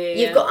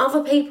 You've got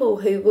other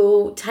people who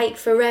will take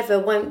forever,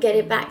 won't get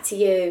it back to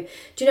you.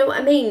 Do you know what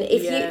I mean?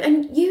 If you,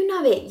 and you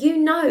know it, you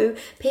know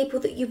people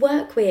that you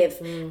work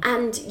with,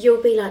 and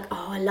you'll be like,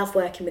 oh, I love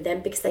working with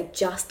them because they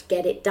just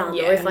get it done.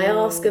 Or if I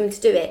ask them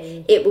to do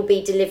it, it will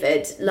be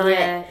delivered.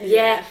 Like,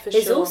 Yeah. for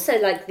There's sure. also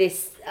like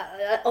this.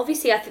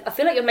 Obviously, I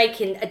feel like you're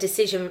making a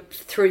decision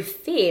through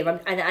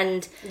fear,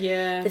 and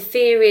Yeah. the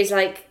fear is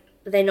like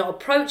they're not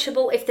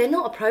approachable. If they're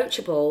not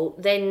approachable,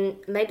 then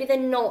maybe they're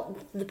not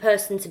the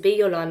person to be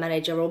your line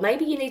manager, or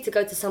maybe you need to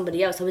go to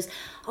somebody else.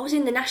 I was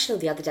in the National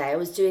the other day. I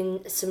was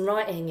doing some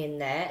writing in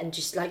there and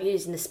just like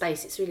using the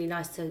space. It's really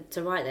nice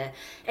to write there.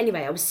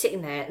 Anyway, I was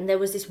sitting there and there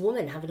was this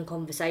woman having a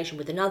conversation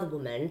with another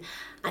woman,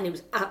 and it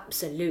was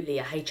absolutely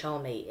a HR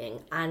meeting.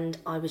 And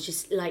I was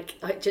just like,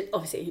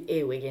 obviously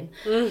earwigging.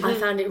 I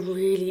found it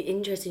really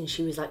interesting.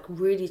 She was like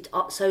really,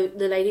 so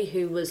the lady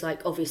who was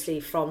like obviously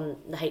from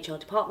the HR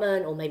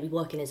department, or maybe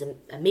working as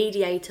a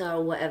mediator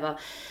or whatever,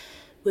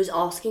 was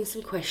asking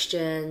some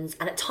questions,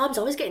 and at times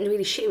I was getting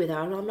really shitty with her,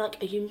 and I'm like,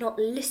 are you not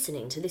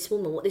listening to this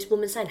woman, what this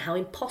woman's saying, how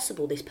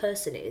impossible this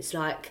person is?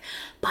 Like,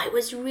 but it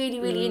was really,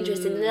 really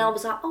interesting. And then I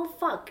was like, oh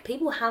fuck,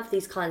 people have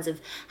these kinds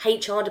of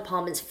HR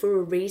departments for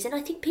a reason.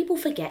 I think people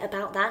forget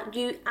about that.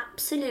 You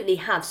absolutely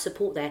have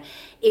support there.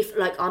 If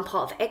like I'm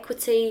part of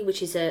Equity,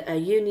 which is a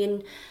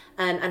union,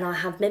 and I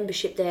have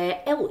membership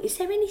there. Elle, is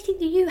there anything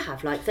that you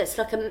have like that's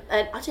like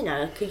I don't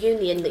know, like a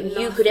union that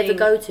you could ever Nothing.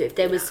 go to if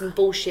there was some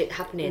bullshit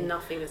happening?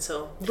 Nothing at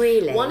all.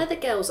 Really? One of the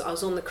girls that I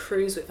was on the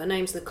cruise with, her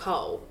name's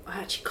Nicole. I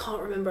actually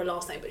can't remember her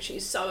last name, but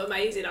she's so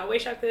amazing. I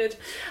wish I could.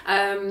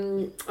 I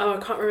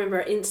can't remember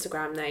her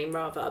Instagram name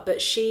rather. But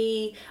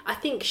I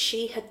think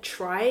she had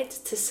tried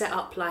to set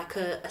up like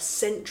a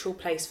central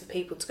place for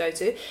people to go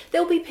to.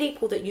 There'll be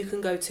people that you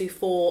can go to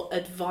for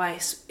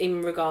advice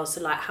in regards to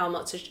like how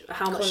much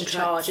to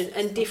charge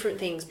and different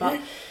things.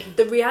 But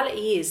the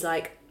reality is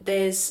like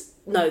there's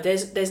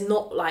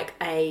not like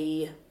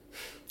a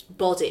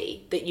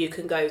body that you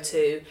can go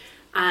to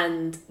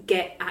and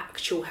get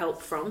actual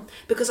help from,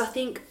 because I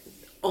think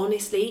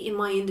honestly in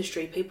my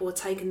industry people are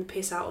taking the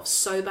piss out of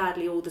so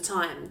badly all the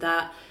time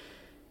that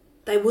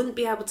they wouldn't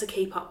be able to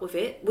keep up with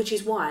it, which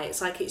is why it's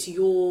like it's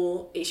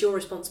your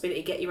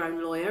responsibility to get your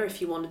own lawyer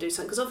if you want to do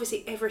something, because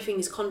obviously everything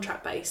is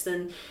contract based,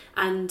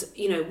 and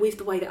you know, with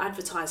the way that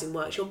advertising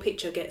works, your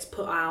picture gets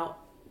put out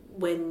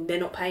when they're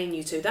not paying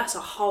you to. That's a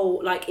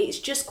whole, like, it's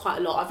just quite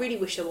a lot. I really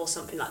wish there was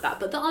something like that,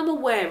 but that I'm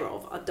aware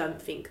of, I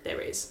don't think there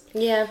is.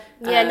 No,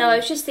 I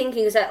was just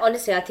thinking is that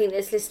honestly I think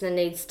this listener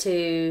needs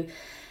to,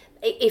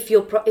 if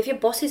your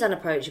boss is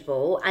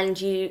unapproachable and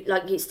you,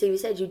 like Stevie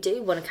said, you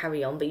do want to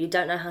carry on but you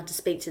don't know how to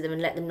speak to them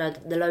and let them know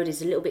that the load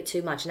is a little bit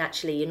too much and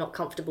actually you're not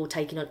comfortable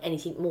taking on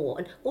anything more.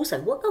 And also,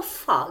 what the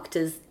fuck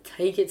does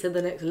take it to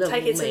the next level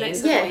Take it to the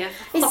next Yeah, level, yeah.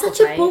 it's Fuck such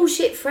off, a mate.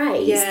 bullshit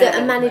phrase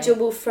that a manager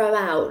will throw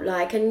out.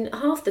 Like, and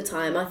half the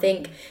time I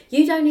think,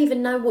 you don't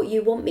even know what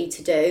you want me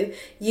to do.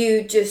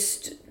 You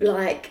just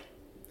like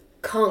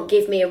can't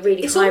give me a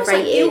really It's high almost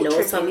like rating guilt or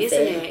tripping, something.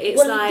 isn't it? It's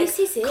Well, like, this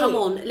is it. come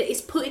on, it's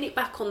putting it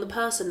back on the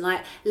person.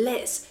 Like,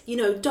 let's, you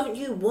know, don't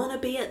you want to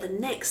be at the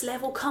next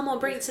level? Come on,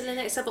 bring it to the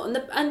next level.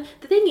 And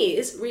the thing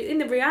is, in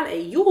the reality,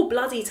 you're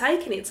bloody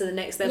taking it to the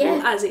next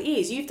level as it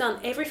is. You've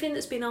done everything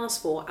that's been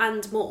asked for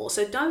and more.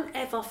 So don't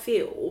ever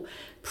feel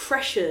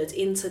pressured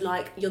into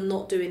like you're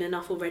not doing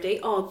enough already.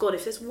 Oh God,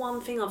 if there's one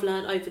thing I've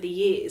learned over the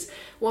years,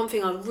 one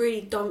thing I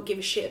really don't give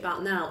a shit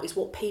about now is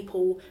what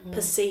people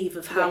perceive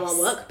of how I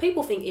work.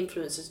 People think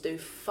influencers do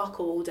fuck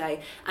all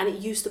day, and it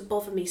used to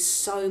bother me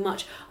so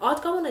much.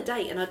 I'd go on a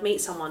date and I'd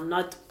meet someone and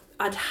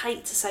I'd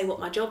hate to say what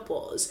my job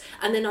was,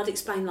 and then I'd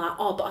explain like,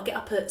 oh, but I get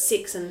up at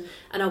 6 and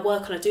I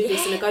work and I do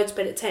this and I go to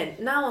bed at 10.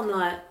 Now I'm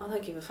like, I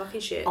don't give a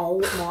fucking shit. Oh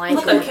my I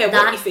god! don't care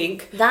what you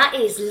think. That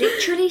is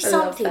literally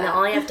something that. that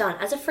I have done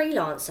as a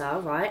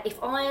freelancer, right?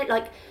 If I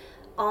like,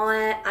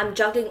 I am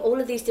juggling all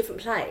of these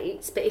different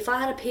plates, but if I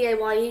had a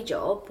PAYE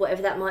job,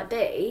 whatever that might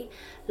be,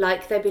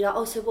 like they'd be like,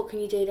 oh, so what can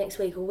you do next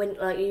week? Or when,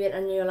 like,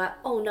 and you're like,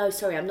 oh no,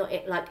 sorry, I'm not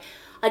it. Like,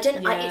 I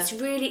don't. Yeah.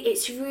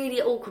 It's really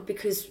awkward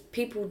because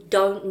people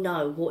don't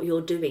know what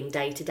you're doing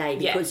day to day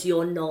because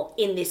you're not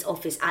in this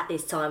office at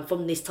this time,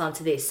 from this time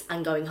to this,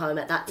 and going home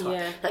at that time.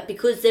 Yeah. Like,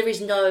 because there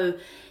is no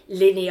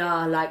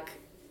linear like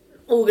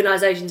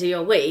organisation to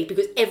your week,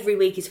 because every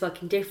week is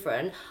fucking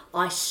different.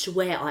 I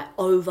swear I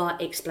over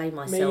explain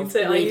myself.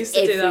 Me too. I used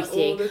to do that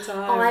all the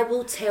time. I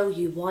will tell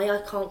you why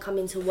I can't come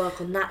into work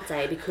on that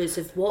day because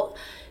of what.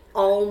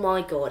 Oh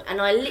my god!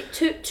 And I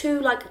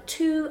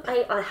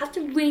I have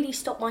to really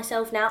stop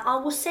myself now. I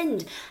will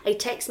send a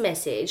text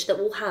message that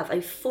will have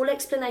a full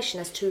explanation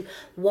as to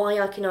why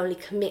I can only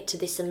commit to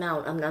this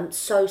amount. I mean, I'm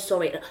so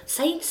sorry.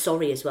 Saying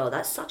sorry as well,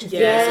 that's such a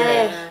thing, isn't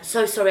it?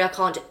 So sorry, I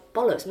can't.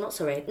 Bollocks, I'm not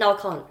sorry. No,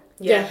 I can't.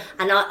 Yeah.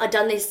 And I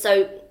done this,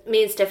 so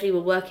me and Stephanie were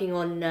working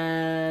on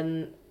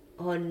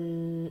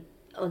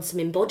some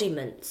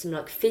embodiment, some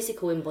like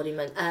physical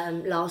embodiment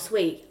last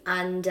week,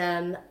 and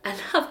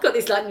I've got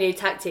this like new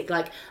tactic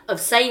like of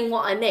saying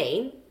what I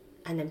mean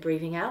and then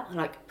breathing out,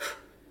 like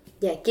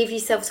give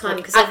yourself time,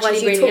 because Like, otherwise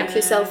actually you breathing talk out.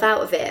 yourself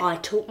out of it. I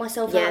talk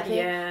myself out of it.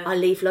 Yeah. I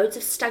leave loads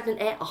of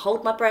stagnant air. I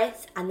hold my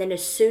breath, and then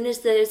as soon as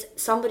there's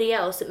somebody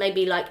else that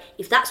maybe like,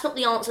 if that's not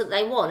the answer that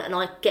they want, and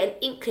I get an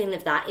inkling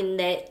of that in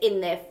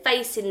their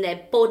face, in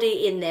their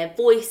body, in their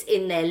voice,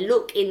 in their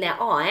look, in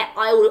their eye,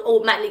 I will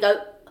automatically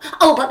go,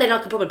 oh, but then I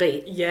could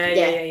probably.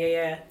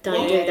 Yeah.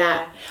 Don't do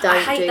that. I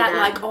Don't hate do that.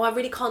 that. Like, oh, I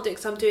really can't do it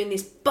because I'm doing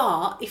this.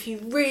 But if you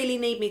really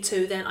need me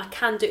to, then I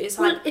can do it. It's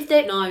like, Well, if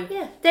they're no.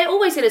 yeah, they're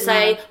always going to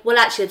say, well,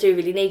 actually, I do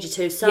really need you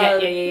to. So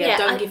Yeah.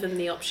 Don't give them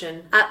the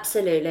option.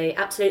 Absolutely.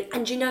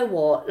 And you know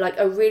what? Like,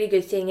 a really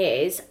good thing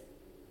is,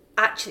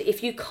 actually,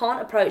 if you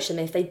can't approach them,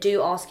 if they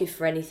do ask you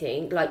for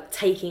anything, like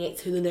taking it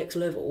to the next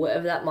level,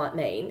 whatever that might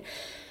mean,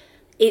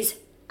 it's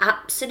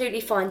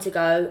absolutely fine to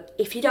go,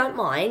 if you don't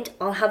mind,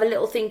 I'll have a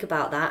little think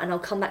about that and I'll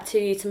come back to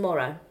you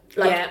tomorrow.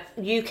 Like,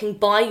 you can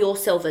buy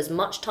yourself as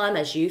much time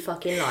as you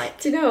fucking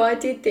like. Do you know, I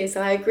did this.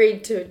 I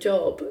agreed to a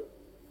job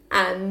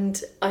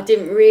and I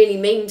didn't really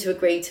mean to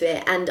agree to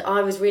it. And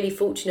I was really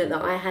fortunate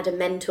that I had a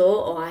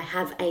mentor, or I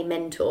have a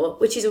mentor,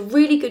 which is a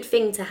really good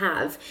thing to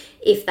have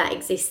if that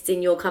exists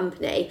in your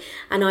company.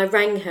 And I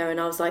rang her and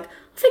I was like,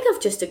 I think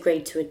I've just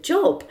agreed to a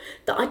job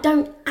that I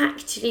don't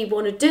actually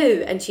want to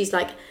do. And she's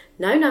like,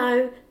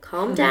 no,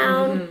 calm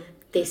down.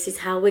 This is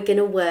how we're going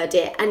to word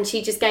it. And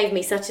she just gave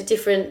me such a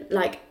different,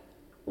 like,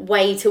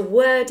 way to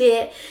word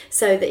it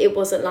so that it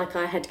wasn't like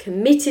I had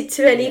committed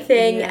to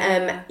anything.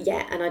 And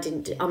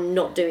I'm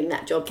not doing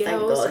that job, thank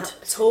God.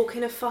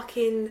 Talking of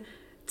fucking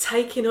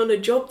taking on a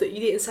job that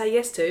you didn't say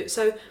yes to.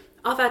 So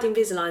I've had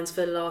Invisaligns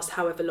for the last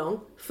however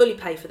long, fully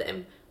pay for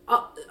them.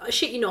 I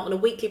shit you not, on a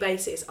weekly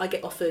basis I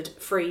get offered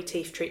free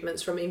teeth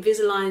treatments, from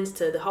Invisaligns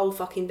to the whole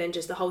fucking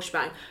dentures, the whole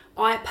shebang.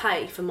 I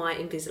pay for my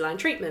Invisalign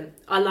treatment.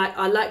 I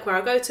like where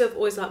I go to. I've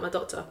always liked my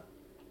doctor.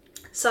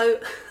 So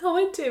I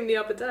went to him the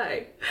other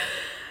day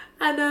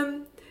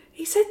and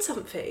he said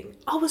something.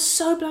 I was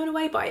so blown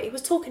away by it. He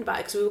was talking about it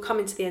because we were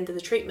coming to the end of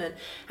the treatment,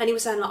 and he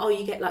was saying like, oh,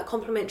 you get like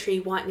complimentary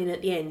whitening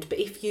at the end, but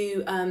if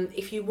you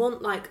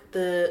want like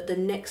the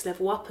next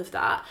level up of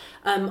that,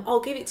 I'll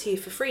give it to you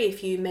for free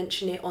if you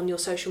mention it on your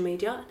social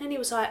media. And then he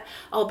was like,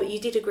 oh, but you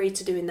did agree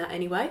to doing that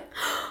anyway.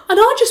 And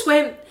I just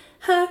went,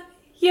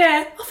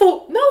 yeah. I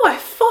thought, no, I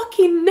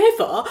fucking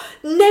never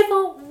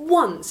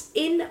once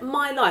in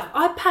my life.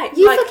 I paid.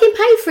 You fucking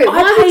pay for it.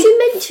 Why would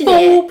you mention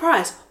full it?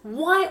 price.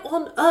 Why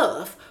on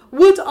earth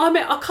would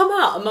I come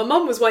out? And my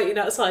mum was waiting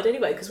outside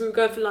anyway because we were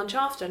going for lunch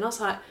after. And I was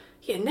like,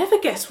 yeah, never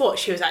guess what?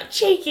 She was like,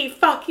 cheeky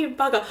fucking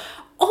bugger.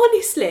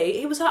 Honestly,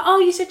 he was like, oh,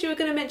 you said you were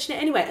going to mention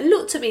it anyway. And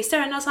looked at me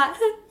staring, and I was like,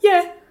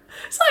 yeah.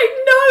 It's like,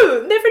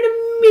 no, never in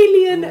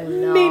a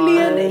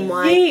million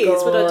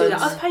years would I do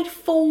that. I've paid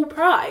full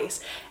price.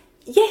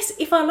 Yes,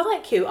 if I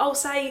like you, I'll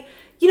say,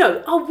 you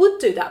know, I would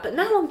do that, but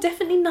now I'm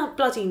definitely not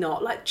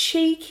like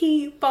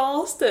cheeky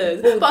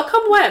bastards. But I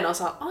come away and I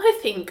was like, I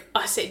think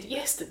I said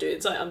yes to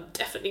doing something I'm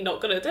definitely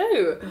not going to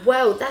do.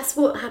 Well, that's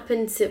what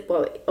happened to,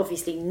 well,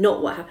 obviously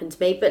not what happened to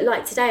me, but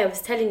like today I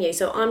was telling you,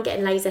 so I'm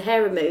getting laser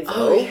hair removal.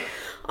 Oh, yeah.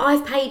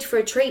 I've paid for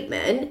a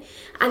treatment,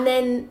 and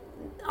then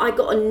I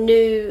got a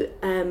new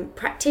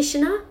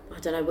practitioner. I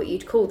don't know what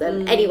you'd call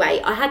them.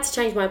 Anyway, I had to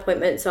change my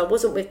appointment, so I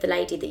wasn't with the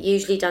lady that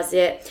usually does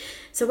it.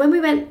 So when we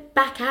went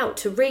back out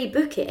to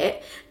rebook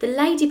it, the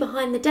lady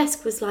behind the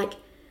desk was like,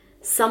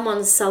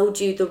 someone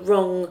sold you the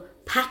wrong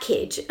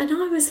package. And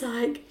I was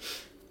like,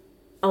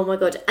 oh my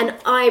God. And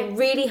I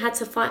really had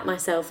to fight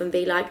myself and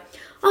be like,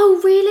 oh,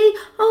 really?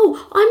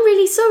 Oh, I'm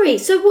really sorry.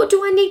 So what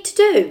do I need to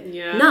do?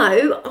 Yeah.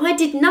 No, I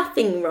did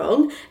nothing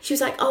wrong. She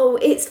was like, oh,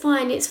 it's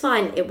fine.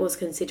 It was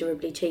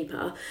considerably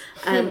cheaper,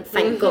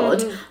 thank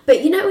God.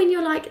 But you know, when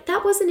you're like,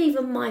 that wasn't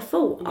even my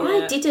fault. Yeah.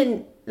 I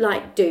didn't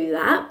like do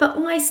that, but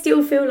I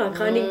still feel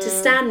like I need to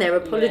stand there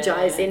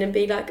apologising and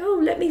be like, oh,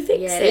 let me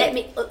fix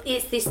it.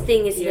 It's this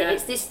thing, isn't it?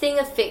 It's this thing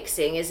of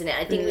fixing, isn't it?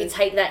 I think we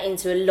take that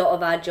into a lot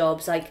of our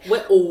jobs. Like,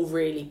 we're all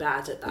really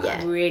bad at that.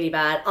 Yeah. Really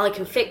bad. I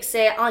can fix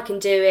it. I can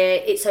do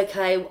it. It's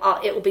okay.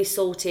 It will be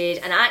sorted.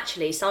 And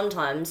actually,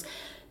 sometimes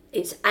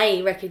it's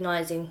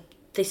recognising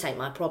this ain't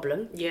my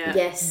problem. Yeah.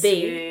 Yes.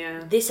 B,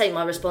 this ain't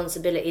my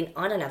responsibility.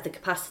 I don't have the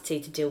capacity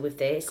to deal with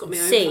this. Got my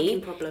own C,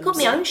 fucking problems. got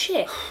my own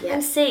shit. Yeah.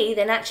 And C,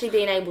 then actually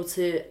being able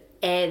to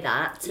air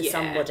that to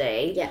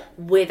somebody Yeah.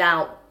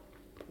 without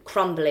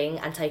crumbling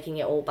and taking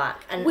it all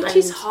back. Which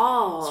is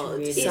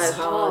hard. It's It's really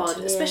hard. hard.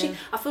 Especially,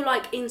 I feel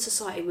like in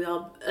society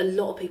a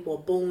lot of people are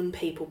born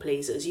people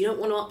pleasers. You don't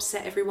want to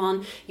upset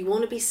everyone. You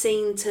want to be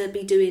seen to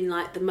be doing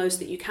like the most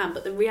that you can.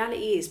 But the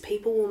reality is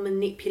people will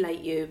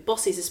manipulate you,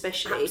 bosses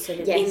especially,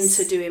 Absolutely.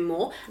 into doing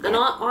more. And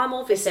I'm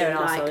obviously they're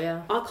an like, arsehole,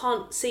 yeah. I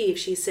can't see if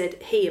she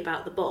said he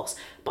about the boss.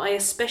 But I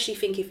especially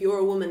think if you're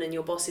a woman and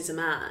your boss is a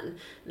man,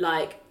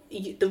 like,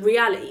 the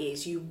reality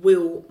is you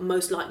will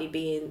most likely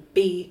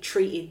be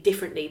treated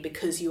differently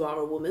because you are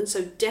a woman.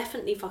 So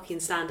definitely fucking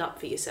stand up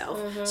for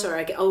yourself.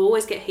 Sorry, I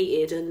always get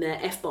heated and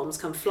the F-bombs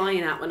come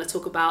flying out when I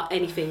talk about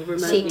anything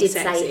remotely She did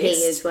sexist. say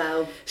he as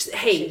well.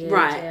 He, did,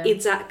 right, yeah.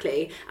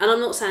 exactly. And I'm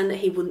not saying that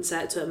he wouldn't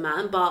say it to a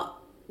man, but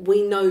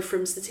we know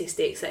from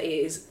statistics that it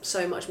is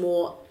so much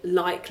more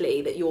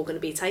likely that you're going to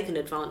be taken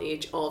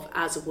advantage of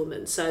as a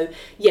woman. So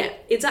yeah,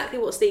 exactly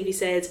what Stevie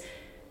said.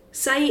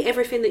 Say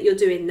everything that you're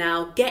doing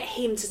now, get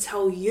him to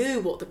tell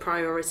you what the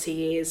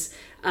priority is.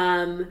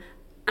 And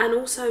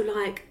also,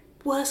 like,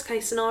 worst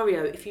case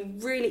scenario, if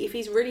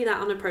he's really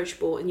that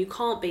unapproachable and you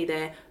can't be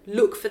there,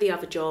 look for the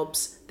other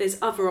jobs.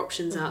 There's other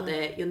options out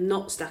there. You're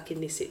not stuck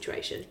in this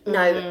situation. No,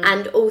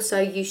 and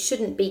also you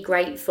shouldn't be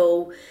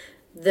grateful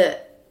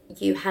that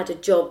you had a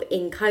job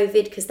in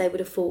COVID, because they would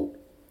have thought,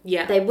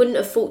 they wouldn't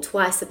have thought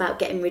twice about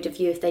getting rid of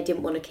you if they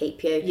didn't want to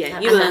keep you. Yeah,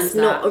 and you that's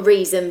earned not that. a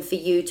reason for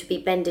you to be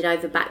bending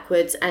over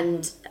backwards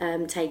and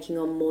taking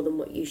on more than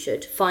what you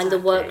should. Find the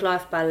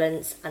work-life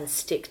balance and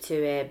stick to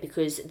it,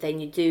 because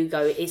then you do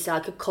go, it's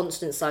like a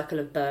constant cycle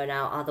of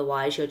burnout.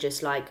 Otherwise you're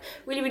just like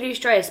really, really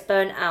stressed,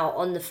 burnt out,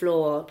 on the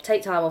floor,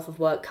 take time off of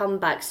work, come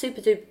back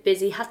super duper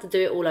busy, have to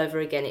do it all over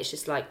again. It's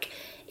just like,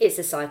 it's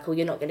a cycle.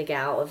 You're not going to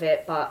get out of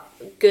it, but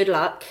good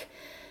luck.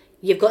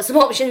 You've got some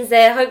options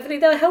there. Hopefully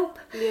they'll help.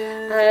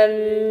 Yeah.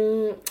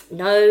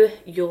 Know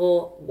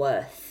your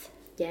worth.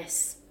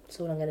 Yes. That's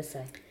all I'm going to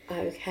say.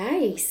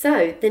 Okay,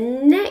 so the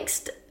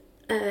next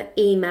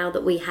email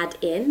that we had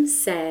in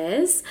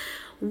says,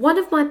 one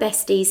of my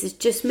besties has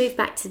just moved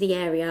back to the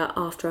area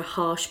after a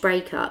harsh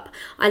breakup.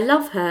 I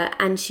love her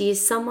and she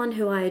is someone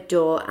who I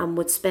adore and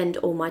would spend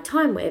all my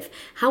time with.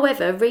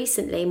 However,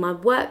 recently my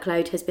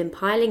workload has been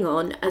piling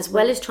on, as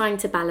well as trying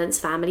to balance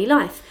family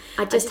life.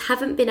 I just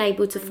haven't been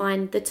able to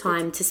find the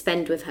time to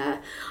spend with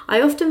her. I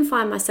often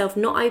find myself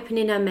not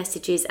opening her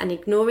messages and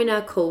ignoring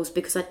her calls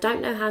because I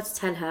don't know how to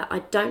tell her I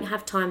don't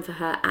have time for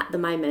her at the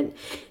moment.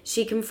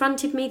 She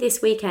confronted me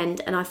this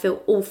weekend and I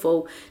feel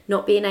awful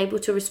not being able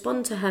to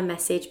respond to her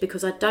message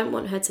because I don't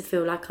want her to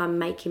feel like I'm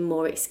making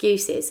more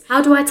excuses. How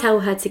do I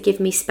tell her to give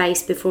me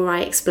space before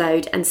I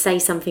explode and say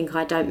something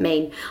I don't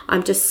mean?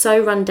 I'm just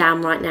so run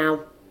down right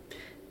now.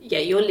 Yeah,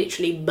 you're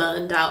literally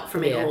burned out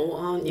from it all,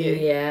 aren't you?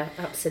 Yeah,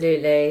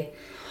 absolutely.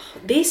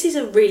 This is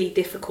a really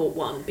difficult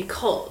one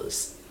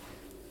because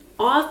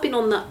I've been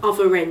on the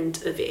other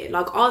end of it.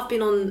 Like, I've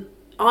been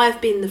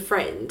the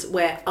friend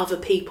where other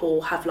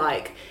people have,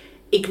 like,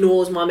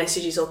 ignored my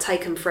messages or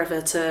taken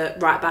forever to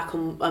write back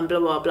and blah,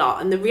 blah, blah.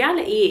 And the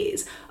reality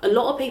is, a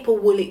lot of people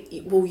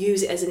will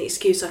use it as an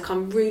excuse, like,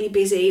 I'm really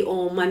busy,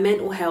 or my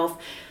mental health.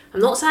 I'm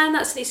not saying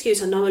that's an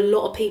excuse. I know a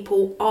lot of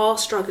people are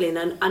struggling,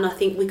 and I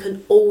think we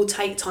can all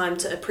take time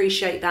to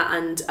appreciate that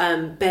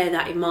and bear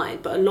that in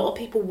mind. But a lot of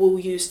people will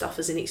use stuff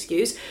as an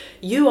excuse.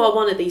 You are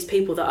one of these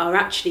people that are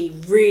actually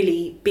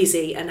really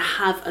busy and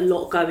have a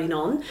lot going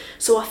on.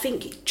 So I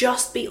think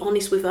just be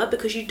honest with her,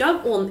 because you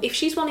don't want, if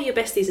she's one of your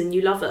besties and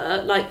you love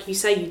her, like you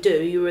say you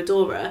do, you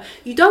adore her,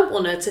 you don't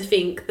want her to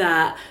think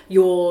that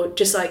you're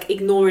just like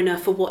ignoring her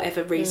for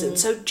whatever reason.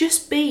 So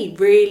just be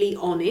really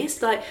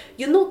honest. Like,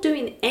 you're not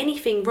doing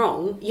anything wrong.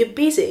 You're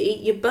busy,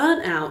 you're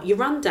burnt out, you're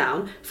run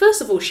down.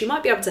 First of all, she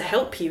might be able to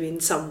help you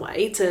in some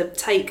way to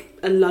take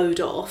a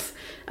load off,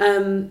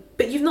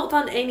 but you've not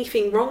done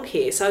anything wrong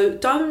here. So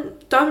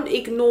don't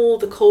ignore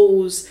the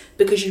calls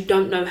because you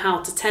don't know how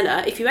to tell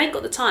her. If you ain't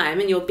got the time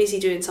and you're busy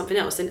doing something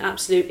else, then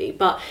absolutely.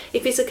 But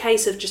if it's a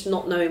case of just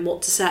not knowing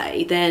what to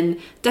say, then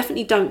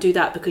definitely don't do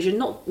that, because you're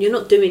not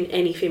doing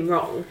anything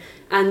wrong.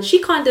 And she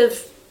kind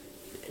of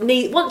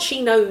once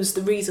she knows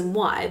the reason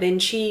why, then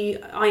she,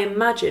 I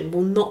imagine,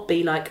 will not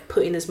be like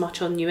putting as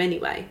much on you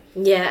anyway.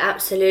 Yeah,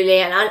 absolutely.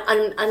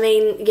 And I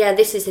mean, yeah,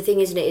 this is the thing,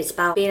 isn't it? It's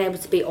about being able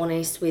to be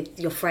honest with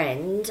your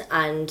friend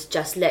and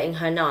just letting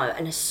her know.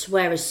 And I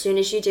swear, as soon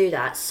as you do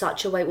that,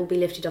 such a weight will be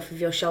lifted off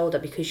of your shoulder,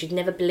 because you'd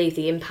never believe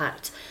the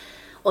impact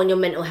on your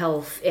mental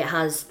health it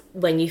has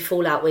when you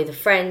fall out with a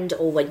friend,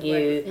 or when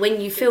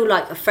you feel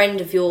like a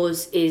friend of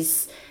yours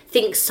is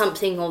thinks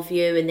something of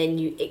you, and then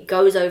it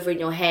goes over in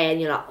your head,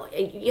 and you're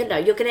like, you know,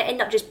 you're going to end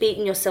up just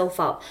beating yourself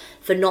up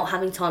for not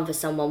having time for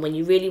someone when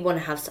you really want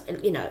to have,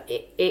 you know,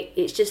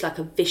 it's just like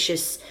a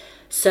vicious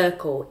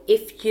circle.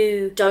 If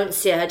you don't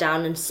sit her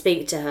down and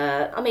speak to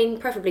her, I mean,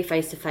 preferably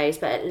face to face,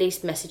 but at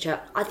least message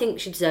her. I think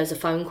she deserves a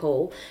phone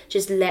call.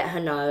 Just let her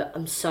know,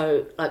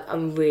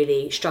 I'm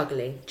really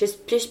struggling.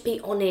 Just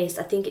be honest.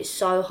 I think it's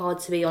so hard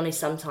to be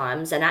honest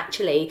sometimes, and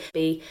actually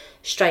be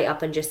straight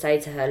up and just say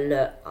to her,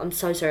 look, I'm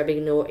so sorry I've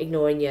been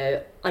ignoring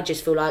you. I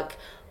just feel like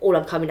all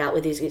I'm coming out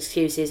with is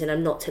excuses, and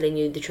I'm not telling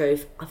you the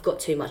truth. I've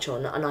got too much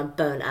on, and I'm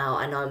burnt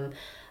out, and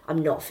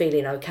I'm not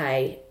feeling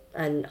okay.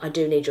 And I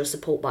do need your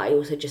support, but I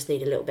also just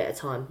need a little bit of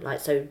time.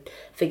 Like, so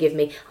forgive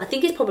me. I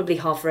think it's probably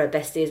hard for her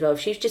bestie as well. If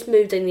she's just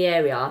moved in the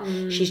area,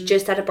 she's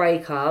just had a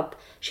breakup,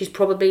 she's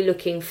probably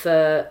looking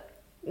for,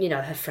 you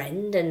know, her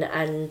friend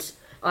and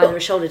either a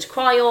shoulder to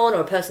cry on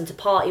or a person to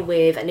party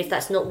with. And if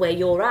that's not where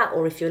you're at,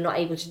 or if you're not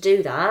able to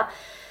do that,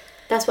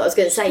 that's what I was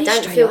going to say.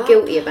 Don't feel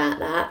guilty about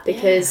that,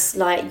 because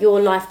like your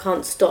life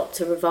can't stop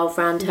to revolve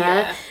around her.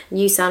 Yeah.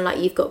 You sound like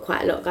you've got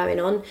quite a lot going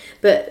on,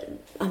 but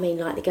I mean,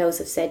 like the girls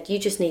have said, you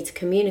just need to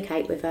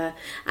communicate with her.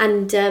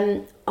 And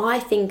I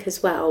think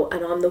as well,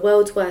 and I'm the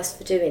world's worst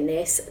for doing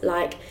this,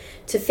 like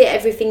to fit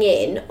everything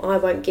in, I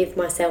won't give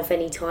myself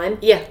any time.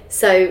 Yeah.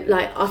 So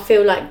like, I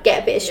feel like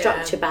get a bit of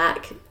structure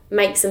back.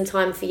 Make some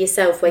time for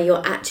yourself where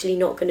you're actually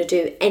not going to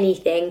do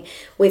anything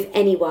with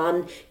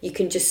anyone. You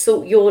can just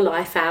sort your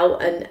life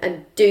out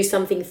and do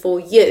something for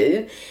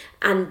you.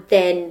 And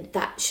then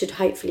that should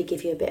hopefully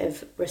give you a bit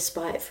of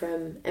respite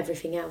from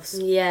everything else.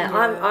 Yeah.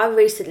 I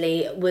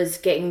recently was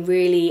getting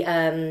really...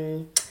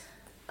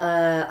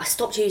 I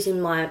stopped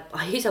using I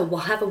have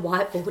a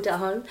whiteboard at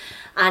home,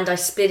 and I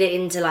split it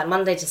into like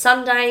Monday to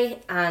Sunday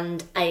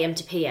and AM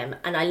to PM.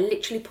 And I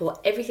literally put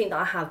everything that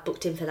I have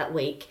booked in for that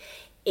week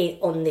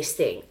on this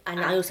thing. And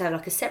I also have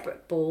like a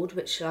separate board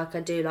which like I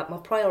do like my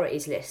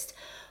priorities list.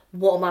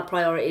 What are my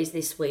priorities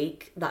this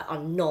week that are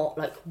not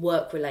like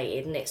work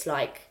related? And it's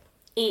like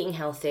eating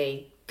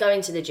healthy,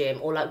 going to the gym,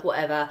 or like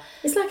whatever.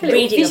 It's like a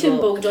little vision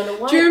board on a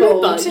whiteboard. Do you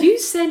remember? You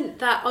sent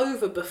that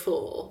over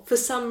before for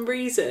some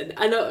reason,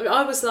 and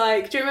I was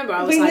like, do you remember?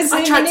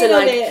 I tried to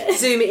like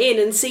zoom it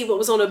in and see what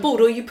was on a board,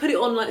 or you put it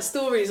on like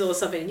stories or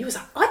something. And you was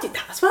like, I did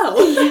that as well.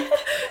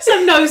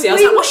 So nosy. I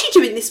was like, what's she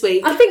doing this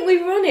week? I think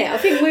we were on it. I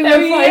think we were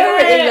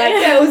priority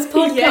like girls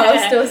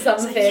podcast or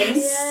something.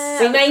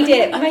 Yes. We made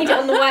it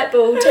on the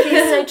whiteboard.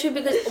 It's so true,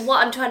 because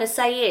what I'm trying to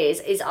say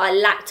is I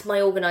lacked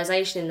my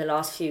organisation in the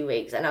last few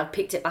weeks, and I've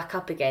picked it back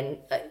up again.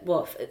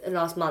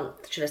 Last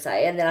month, should I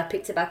say? And then I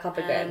picked it back up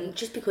again,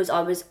 just because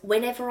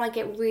whenever I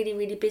get really,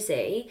 really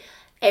busy,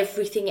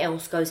 everything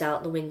else goes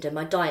out the window.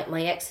 My diet,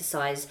 my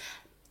exercise.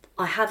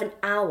 I have an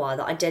hour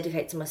that I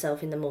dedicate to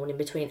myself in the morning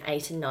between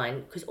 8 and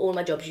 9, because all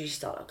my jobs usually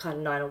start at kind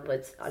of 9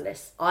 onwards,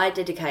 unless I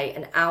dedicate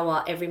an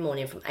hour every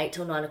morning from 8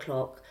 till 9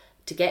 o'clock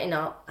to getting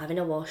up, having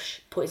a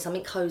wash, putting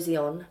something cosy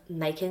on,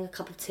 making a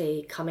cup of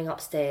tea, coming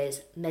upstairs,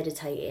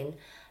 meditating,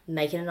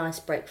 making a nice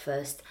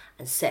breakfast,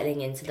 and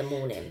settling into the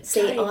morning.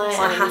 See, I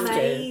have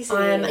to.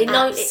 I am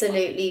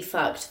absolutely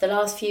fucked. The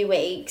last few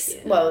weeks,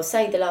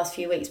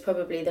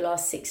 probably the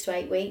last 6 to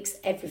 8 weeks,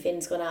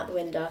 everything's gone out the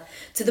window,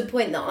 to the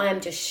point that I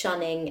am just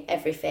shunning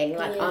everything.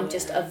 Like, I'm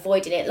just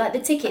avoiding it. Like the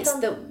tickets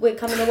that we're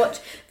coming to watch,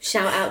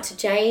 shout out to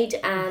Jade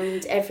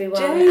and everyone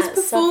Jade's at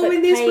performing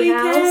Suffolk this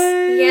Playhouse.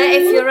 weekend. Yeah,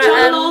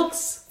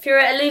 if you're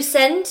at a loose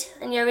end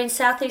and you're in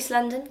South East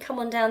London, come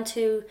on down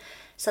to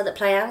Southwark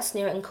Playhouse,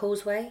 Newton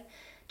Causeway.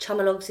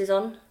 Chumalogs is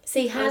on.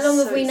 See, how long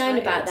have we known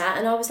about that?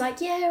 And I was like,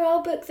 yeah,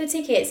 I'll book the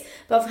tickets.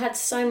 But I've had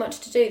so much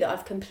to do that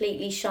I've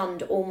completely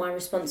shunned all my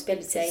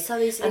responsibility. So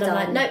easily and I'm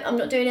done. like, no, I'm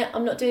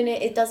not doing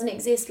it. It doesn't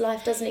exist.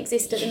 Life doesn't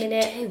exist at the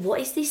minute. Dude, what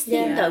is this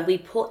thing though? We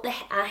put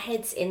our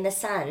heads in the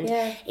sand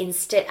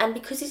instead, and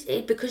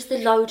because the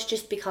load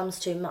just becomes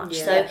too much.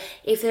 Yeah. So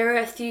if there are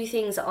a few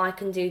things that I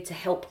can do to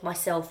help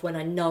myself when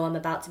I know I'm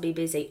about to be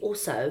busy,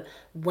 also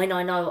when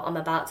I know I'm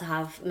about to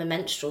have my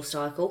menstrual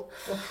cycle,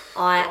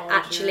 I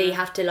actually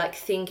have to like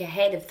think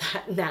ahead of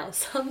that now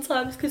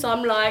sometimes, because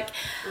I'm like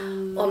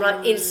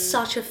in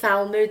such a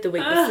foul mood the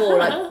week before.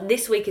 Like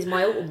this week is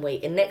my autumn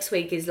week, and next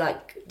week is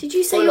like, did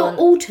you say your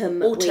autumn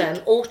week?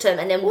 Autumn,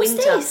 and then What's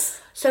winter. This?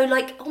 So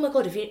like, oh my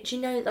god, do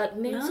you know like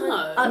moon No.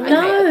 cycle?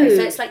 No.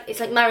 Okay, so it's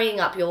like marrying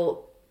up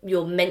your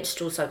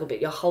menstrual cycle, but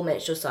your whole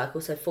menstrual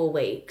cycle, so 4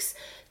 weeks,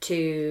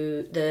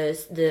 to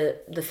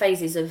the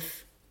phases of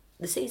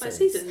the seasons. Like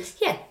seasons.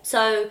 Yeah.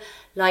 So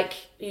like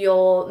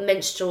your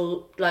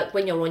menstrual, like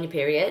when you're on your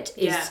period,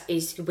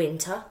 is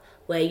winter,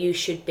 where you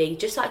should be,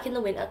 just like in the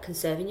winter,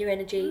 conserving your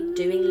energy,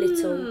 doing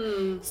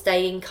little,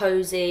 staying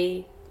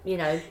cozy, you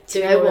know, do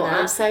you know what?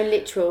 I'm so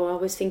literal. I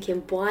was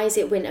thinking, why is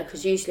it winter?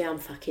 Because usually I'm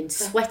fucking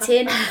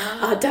sweating.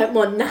 I don't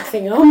want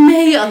nothing on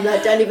me. I'm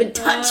like, don't even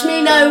touch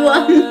me, no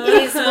one.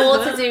 It's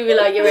more to do with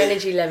like your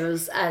energy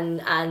levels and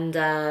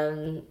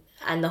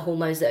the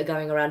hormones that are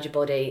going around your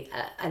body,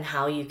 and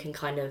how you can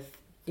kind of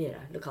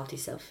look after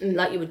yourself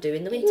like you would do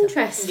in the winter.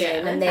 Interesting.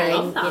 Yeah, And okay.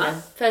 then, Love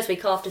that. first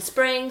week after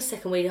spring,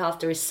 second week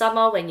after is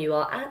summer when you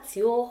are at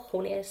your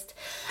horniest.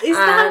 Is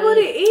that what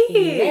it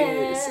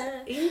is?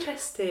 Yeah.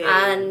 Interesting.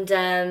 And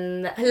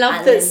I love and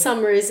that then-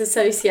 summer is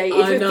associated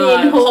I with know,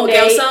 being hot horny.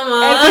 girl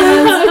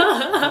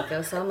summer. Hot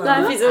girl summer.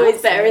 Life is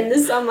always better in the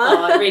summer.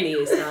 Oh, it really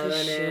is though,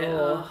 isn't it?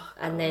 Sure. Oh.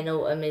 And then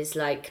autumn is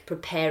like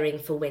preparing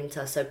for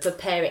winter. So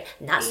preparing,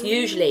 and that's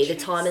usually the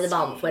time of the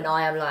month when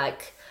I am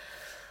like,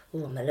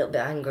 oh, I'm a little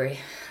bit angry.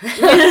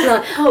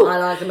 I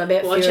like them a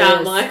bit Watch furious.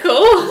 out,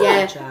 Michael.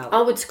 Yeah, Watch out.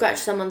 I would scratch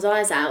someone's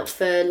eyes out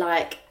for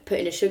like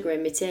putting a sugar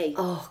in my tea.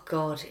 Oh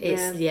God,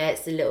 it's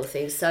the little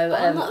things. So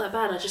I'm not that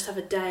bad. I just have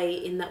a day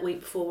in that week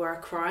before where I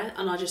cry,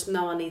 and I just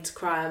know I need to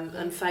cry,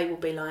 and Faye will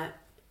be like,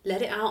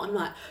 let it out. I'm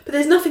like, but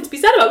there's nothing to be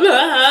said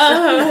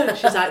about.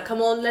 She's like,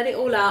 come on, let it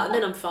all out, and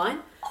then I'm fine.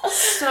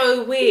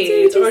 So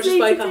weird. Or I just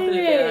wake up and be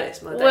like,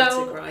 it's my day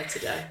to cry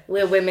today.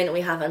 we're women,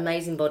 we have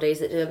amazing bodies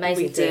that do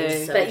amazing We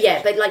things.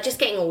 do. But like just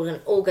getting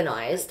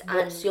organised and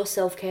it's your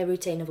self-care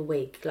routine of a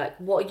week. Like,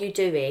 what are you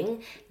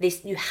doing?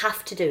 This, you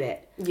have to do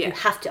it. Yeah. You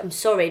have to. I'm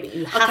sorry, but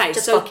you have to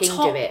so fucking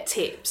top do it.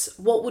 tips.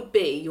 What would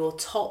be your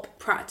top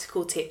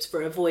practical tips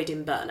for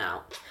avoiding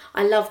burnout?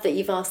 I love that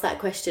you've asked that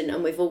question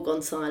and we've all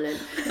gone silent.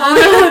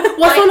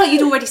 Well, I feel like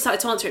you'd already started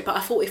to answer it, but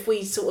I thought if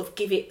we sort of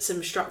give it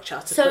some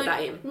structure to put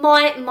that in.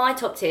 My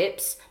top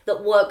tips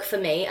that work for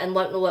me and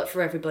won't work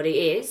for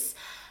everybody is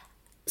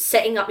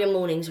setting up your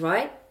mornings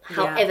right.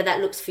 However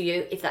that looks for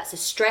you. If that's a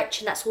stretch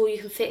and that's all you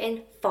can fit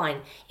in, fine.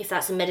 If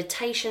that's a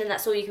meditation and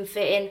that's all you can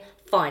fit in,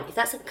 fine. If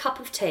that's a cup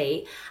of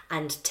tea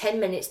and 10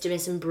 minutes doing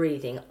some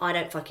breathing, I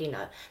don't fucking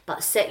know.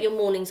 But set your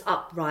mornings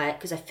up right,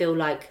 because I feel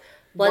like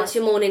once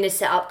your morning is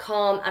set up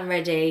calm and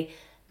ready,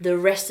 the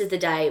rest of the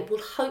day will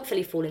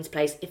hopefully fall into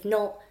place. If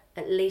not,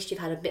 at least you've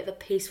had a bit of a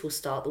peaceful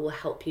start that will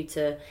help you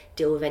to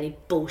deal with any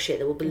bullshit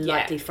that will be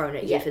likely thrown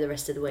at you for the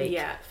rest of the week.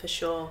 Yeah, for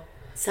sure.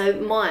 So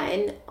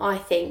mine, I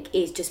think,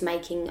 is just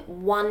making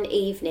one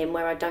evening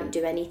where I don't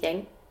do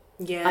anything.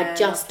 Yeah, I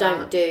just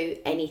don't do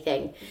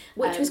anything,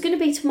 which was going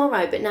to be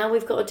tomorrow, but now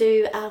we've got to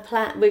do our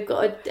plan. We've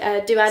got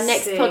to do our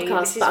next See, podcast,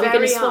 this is but I'm going to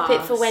very swap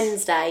it for us.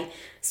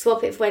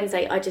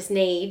 Wednesday. I just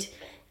need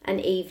an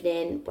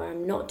evening where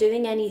I'm not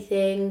doing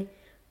anything.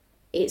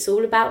 It's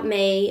all about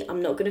me.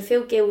 I'm not going to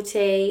feel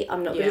guilty.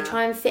 I'm not going to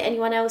try and fit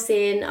anyone else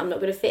in. I'm not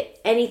going to fit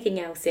anything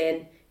else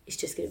in. It's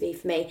just going to be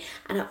for me.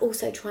 And I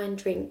also try and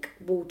drink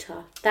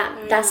water.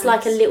 That's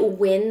like a little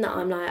win that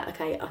I'm like,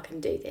 okay, I can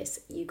do this.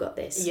 You got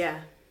this. Yeah.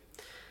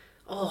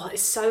 Oh,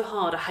 it's so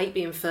hard. I hate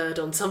being third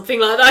on something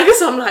like that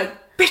because I'm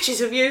like,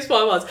 bitches have used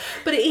my words.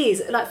 But it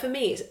is, like, for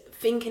me, it's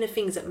thinking of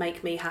things that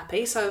make me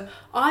happy. So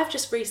I've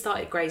just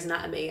restarted Grey's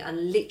Anatomy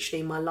and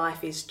literally my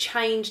life is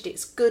changed.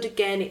 It's good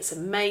again. It's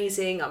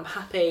amazing. I'm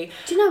happy.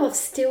 Do you know, I've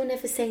still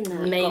never seen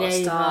that. Me Got to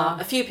neither.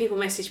 start. A few people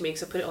messaged me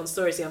because I put it on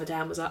stories the other day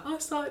and was like, I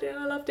started it and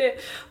I loved it.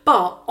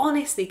 But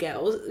honestly,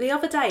 girls, the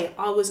other day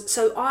I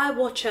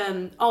watch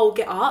I'll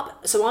get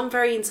up. So I'm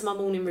very into my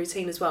morning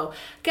routine as well.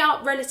 Get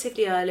up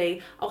relatively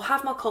early. I'll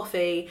have my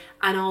coffee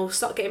and I'll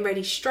start getting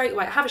ready straight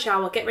away. Have a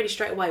shower, get ready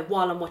straight away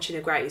while I'm watching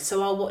a Grey's.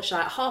 So I'll watch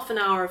like half an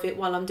hour of it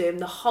while I'm doing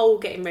the whole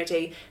getting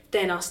ready.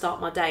 Then I start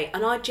my day,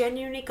 and I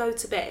genuinely go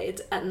to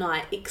bed at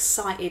night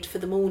excited for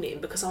the morning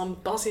because I'm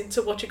buzzing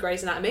to watch a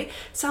Grey's Anatomy.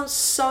 Sounds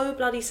so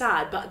bloody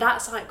sad, but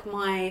that's like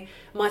my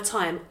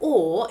time.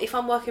 Or if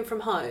I'm working from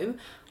home,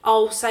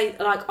 I'll say,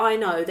 like, I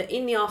know that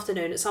in the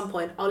afternoon at some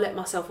point I'll let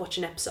myself watch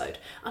an episode,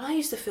 and I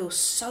used to feel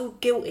so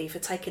guilty for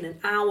taking an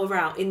hour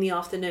out in the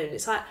afternoon.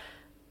 It's like,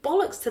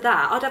 bollocks to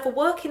that. I'd have a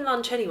working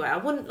lunch anyway. I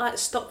wouldn't like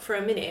stop for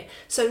a minute.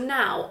 So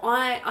now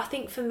I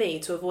think for me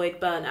to avoid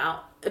burnout,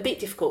 a bit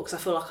difficult because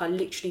I feel like I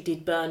literally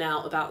did burn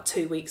out about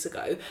 2 weeks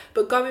ago.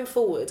 But going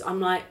forward, I'm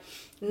like,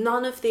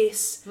 none of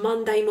this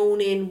Monday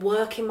morning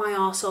working my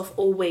ass off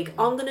all week.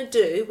 I'm going to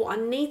do what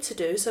I need to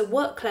do. So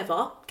work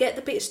clever, get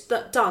the bits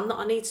done that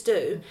I need to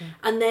do.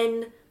 And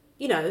then,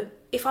 you know,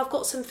 if I've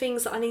got some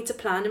things that I need to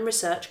plan and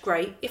research,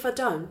 great. If I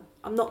don't,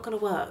 I'm not going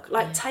to work.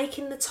 Like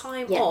taking the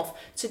time off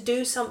to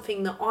do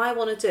something that I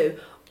want to do.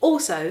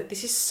 Also,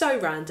 this is so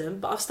random,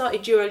 but I've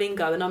started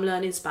Duolingo and I'm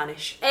learning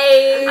Spanish.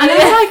 Hey, And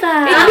it's like,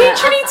 it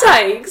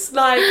literally takes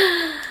like,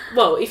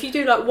 well, if you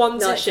do like one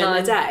session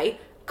a time. day,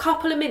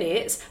 couple of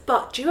minutes,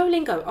 but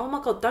Duolingo, oh my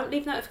God, don't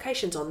leave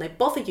notifications on. They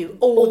bother you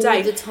all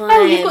day. the time.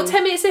 Oh, you've got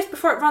 10 minutes left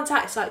before it runs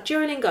out. It's like,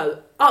 Duolingo,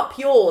 up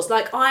yours.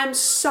 Like, I am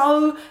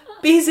so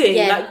busy.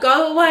 Yeah. Like,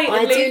 go away and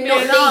I leave do me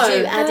not alone. need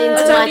you adding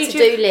I to don't my need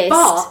to-do you. list.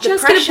 But the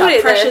Just gonna put pressure it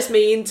there. pressures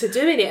me into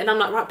doing it, and I'm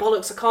like, right,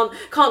 bollocks, I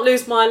can't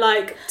lose my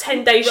like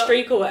 10-day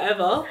streak or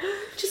whatever.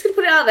 just gonna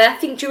put it out there. I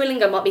think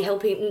Duolingo might be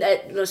helping.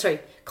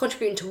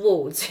 Contributing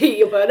towards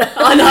your burnout.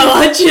 I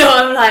know,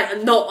 I'm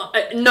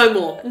like, no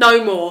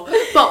more.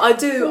 But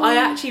I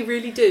actually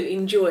really do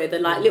enjoy the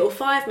like little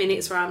 5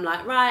 minutes where I'm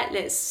like, right,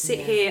 let's sit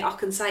here. I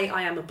can say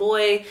I am a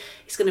boy.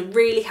 It's going to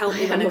really help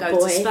me when I am a go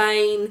boy. to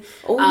Spain.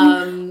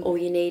 All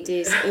you need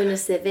is una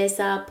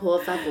cerveza, por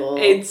favor.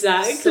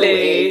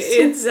 Exactly.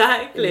 Sorted.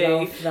 Exactly.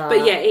 Love that.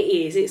 But yeah, it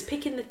is. It's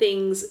picking the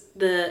things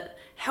that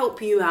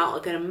help you out, are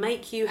going to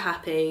make you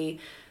happy,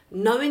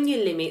 knowing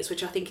your limits,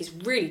 which I think is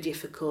really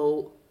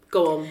difficult.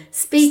 Go on.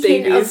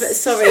 Speaking of,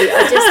 sorry,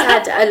 I just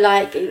had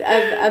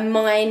a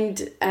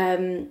mind.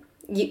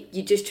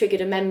 You just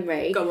triggered a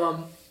memory. Go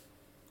on.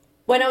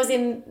 When I was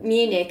in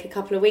Munich a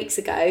couple of weeks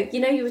ago,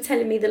 you were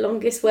telling me the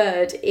longest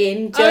word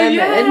in German.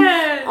 Oh,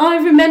 yeah. I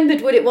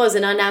remembered what it was,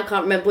 and I now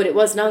can't remember what it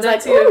was. And I was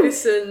like, oh,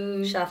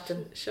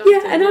 Schaften.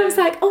 yeah. And I was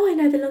like, oh, I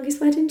know the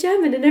longest word in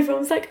German, and everyone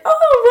was like,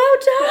 oh, well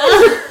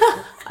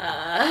done.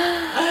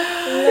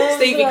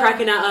 Stevie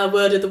cracking out her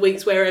word of the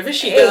weeks wherever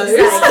she goes.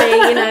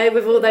 Exactly,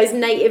 with all those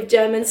native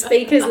German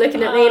speakers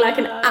looking at me like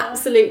an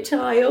absolute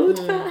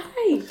child. But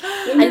hey,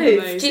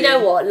 do you know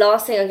what?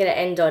 Last thing I'm going to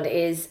end on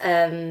is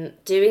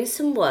doing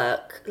some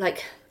work.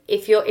 Like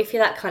if you're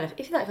that kind of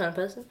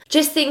person,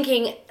 just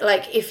thinking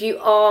like if you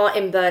are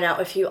in burnout,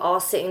 if you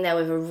are sitting there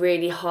with a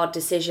really hard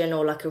decision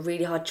or like a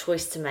really hard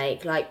choice to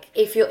make, like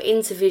if you're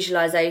into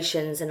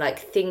visualizations and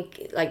like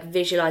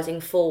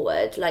visualizing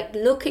forward, like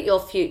look at your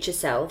future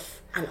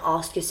self and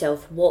ask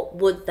yourself, what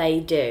would they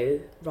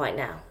do right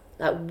now?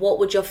 Like what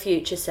would your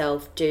future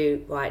self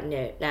do right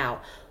now?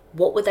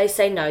 What would they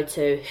say no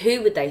to?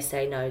 Who would they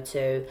say no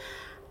to?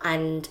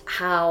 And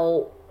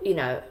how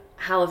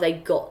have they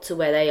got to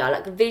where they are?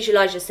 Like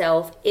visualize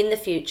yourself in the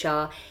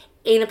future,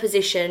 in a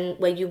position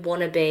where you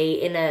want to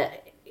be, in a,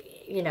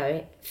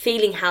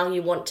 feeling how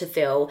you want to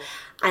feel,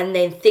 and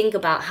then think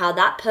about how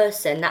that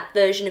person, that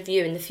version of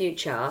you in the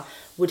future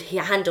would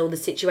handle the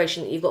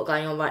situation that you've got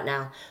going on right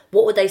now.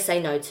 What would they say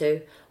no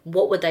to?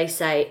 What would they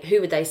say?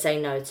 Who would they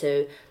say no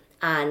to?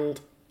 And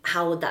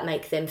how would that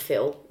make them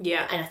feel?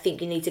 Yeah. And I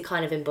think you need to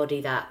kind of embody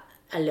that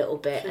a little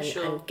bit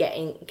and get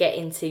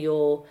into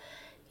your,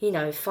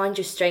 find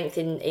your strength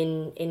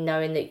in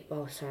knowing that.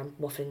 Oh, sorry, I'm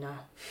waffling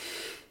now.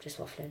 Just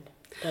waffling.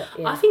 But,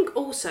 yeah. I think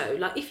also,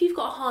 like, if you've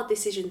got a hard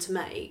decision to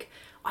make,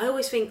 I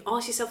always think,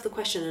 ask yourself the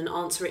question and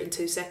answer it in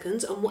 2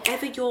 seconds. And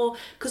whatever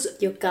because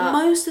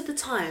most of the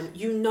time,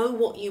 you know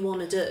what you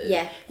want to do.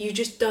 Yeah. You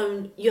just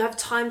don't, you have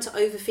time to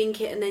overthink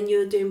it, and then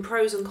you're doing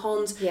pros and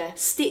cons. Yeah.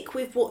 Stick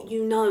with what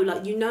you know.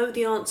 Like, you know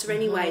the answer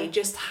anyway.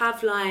 Just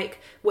have, like,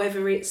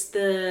 whether it's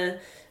the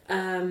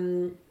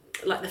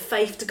like the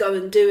faith to go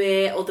and do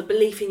it, or the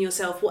belief in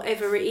yourself,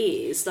 whatever it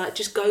is, like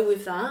just go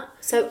with that.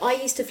 So I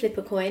used to flip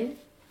a coin.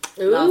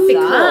 Love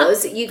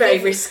because that. You very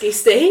risky,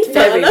 Steve.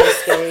 Very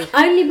risky.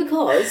 Only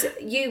because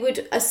you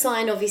would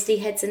assign obviously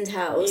heads and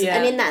tails,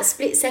 and in that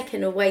split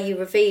second of where you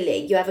reveal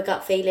it, you have a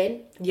gut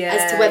feeling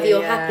as to whether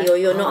you're happy or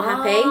you're not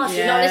happy. So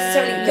you're not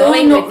necessarily You're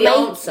going not with the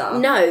answer.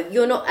 No,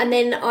 you're not. And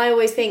then I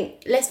always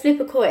think, let's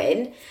flip a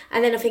coin,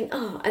 and then I think,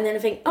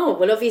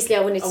 well, obviously I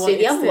wanted to do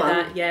the other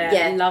one.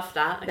 Yeah, love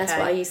that. Okay. That's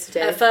what I used to do.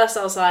 At first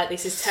I was like,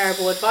 this is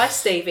terrible advice,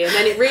 Stevie, and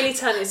then it really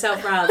turned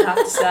itself around, I have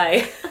to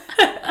say.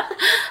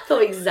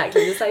 Thought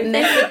exactly the same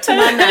method to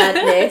my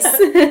madness.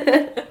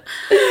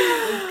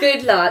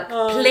 Good luck.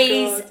 God.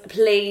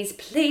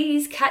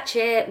 Please catch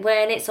it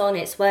when it's on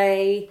its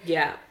way.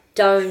 Yeah.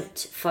 Don't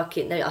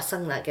fucking... No, I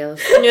sung that,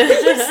 girls. You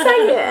just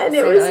sang it, and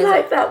it was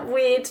like that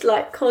weird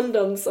like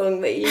condom song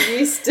that you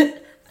used to...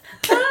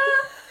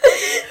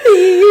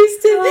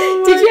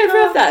 Oh Did you ever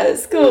have that at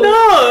school?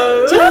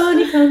 No.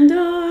 Johnny Condom.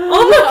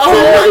 Oh my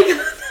God.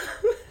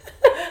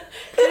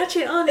 Catch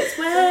it on its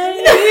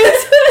way.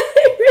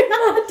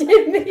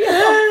 Reminded me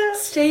of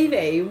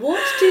Stevie,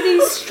 what do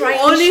these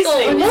strange Honestly,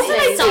 songs what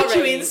did I teach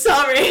you in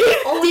Surrey?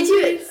 Did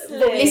you?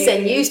 Well,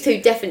 listen, you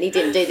two definitely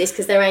didn't do this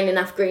because there ain't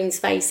enough green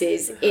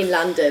spaces in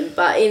London.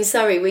 But in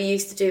Surrey, we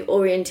used to do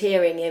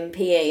orienteering in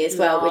PE as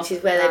well, which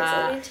is where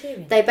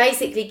they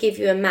basically give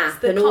you a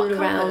map and all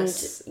around.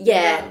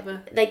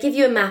 They give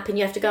you a map and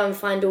you have to go and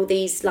find all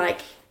these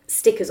like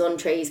stickers on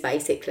trees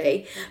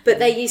basically, but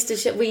they used to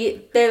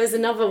there was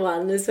another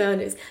one as well, and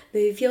it was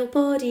move your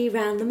body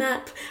round the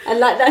map, and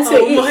like that's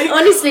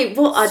honestly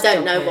what I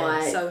don't know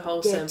why. So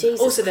wholesome. Jesus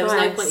also there was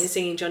Christ. no point in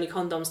singing Johnny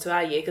Condoms to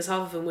our year because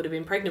half of them would have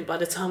been pregnant by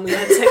the time we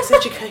had sex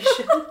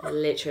education.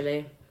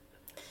 Literally.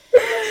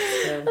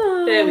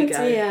 There we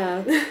go.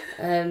 Yeah.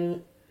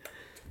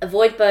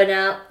 Avoid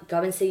burnout,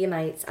 go and see your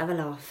mates, have a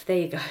laugh. There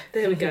you go.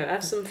 There we go,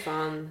 have some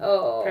fun.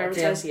 Oh,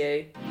 Prioritise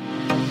you.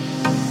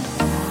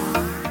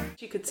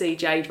 You could see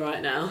Jade right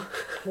now.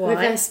 With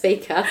her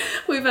speaker.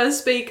 With her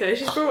speaker.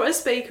 She's brought her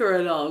speaker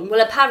along.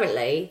 Well,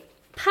 apparently,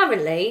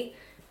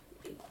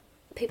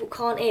 people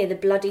can't hear the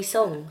bloody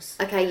songs.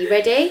 Okay, you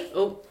ready?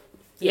 Oh,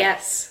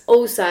 yes.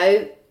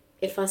 Also,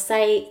 if I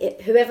say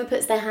it, whoever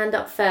puts their hand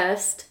up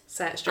first,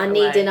 Say it straight I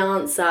need away. an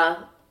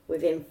answer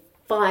within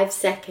 5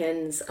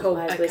 seconds. Cool,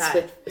 Otherwise,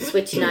 okay. we're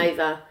switching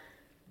over.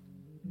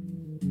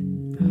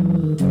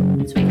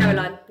 Sweet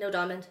Caroline, Neil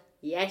Diamond.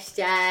 Yes,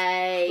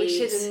 Jade. We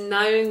should have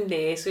known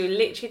this. We were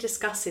literally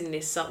discussing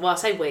this song. Well, I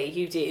say we,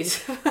 you did.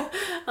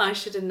 I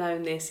should have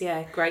known this.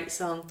 Yeah, great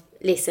song.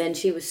 Listen,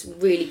 she was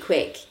really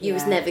quick. You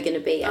was never going to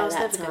beat her I was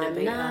that never time. going to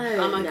beat no, her.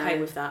 I'm okay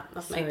no. with that.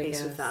 I've made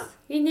peace with that.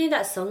 You knew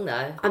that song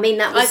though. I mean,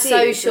 that was I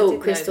so did short,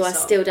 know Crystal. the I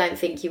song. still don't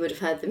think you would have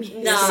heard the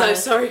music. No. So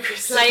sorry,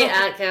 Crystal. Play it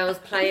out, girls.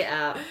 Play it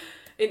out.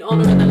 In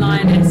honour of the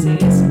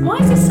Lionesses. Why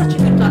is this such a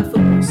good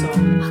football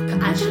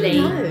song? I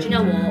Actually, No. do you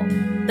know what?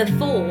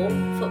 Before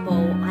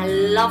football, I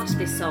loved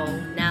this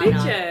song. Now, Did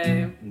no.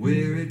 you?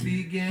 Where it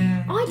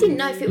began. I didn't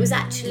know if it was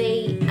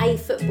actually a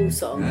football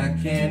song I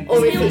can't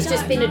or if Neil it's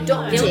just been Diamond.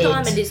 adopted. Neil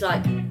Diamond is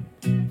like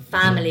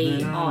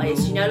family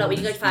artist. You know, like when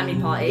you go to family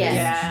parties.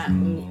 Yeah.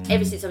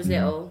 Ever since I was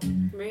little.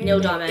 Really? Neil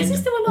Diamond. Is he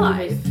still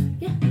alive?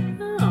 Yeah.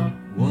 Oh.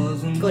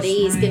 wasn't God,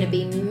 he is going to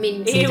be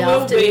minted He will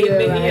after be, the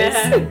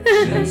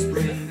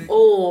Euros. yeah.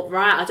 Oh,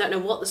 right. I don't know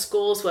what the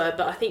scores were,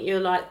 but I think you're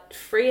like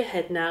 3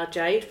 ahead now,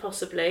 Jade,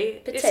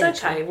 possibly. It's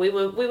Potential. okay. We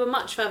were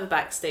much further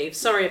back, Steve.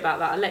 Sorry about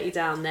that. I let you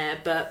down there,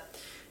 but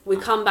we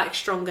come back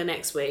stronger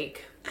next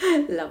week.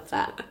 Love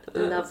that.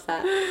 Love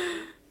that.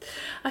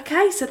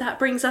 Okay, so that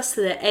brings us to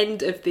the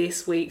end of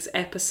this week's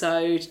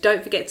episode.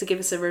 Don't forget to give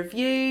us a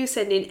review.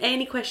 Send in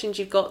any questions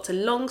you've got to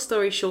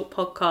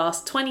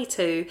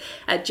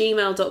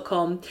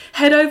longstoryshortpodcast22@gmail.com.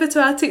 Head over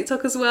to our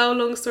TikTok as well,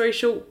 Long Story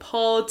Short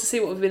Pod, to see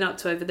what we've been up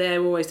to over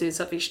there. We're always doing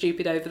something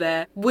stupid over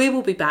there. We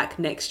will be back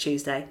next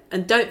Tuesday.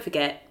 And don't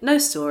forget, no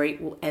story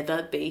will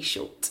ever be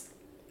short.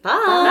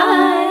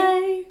 Bye.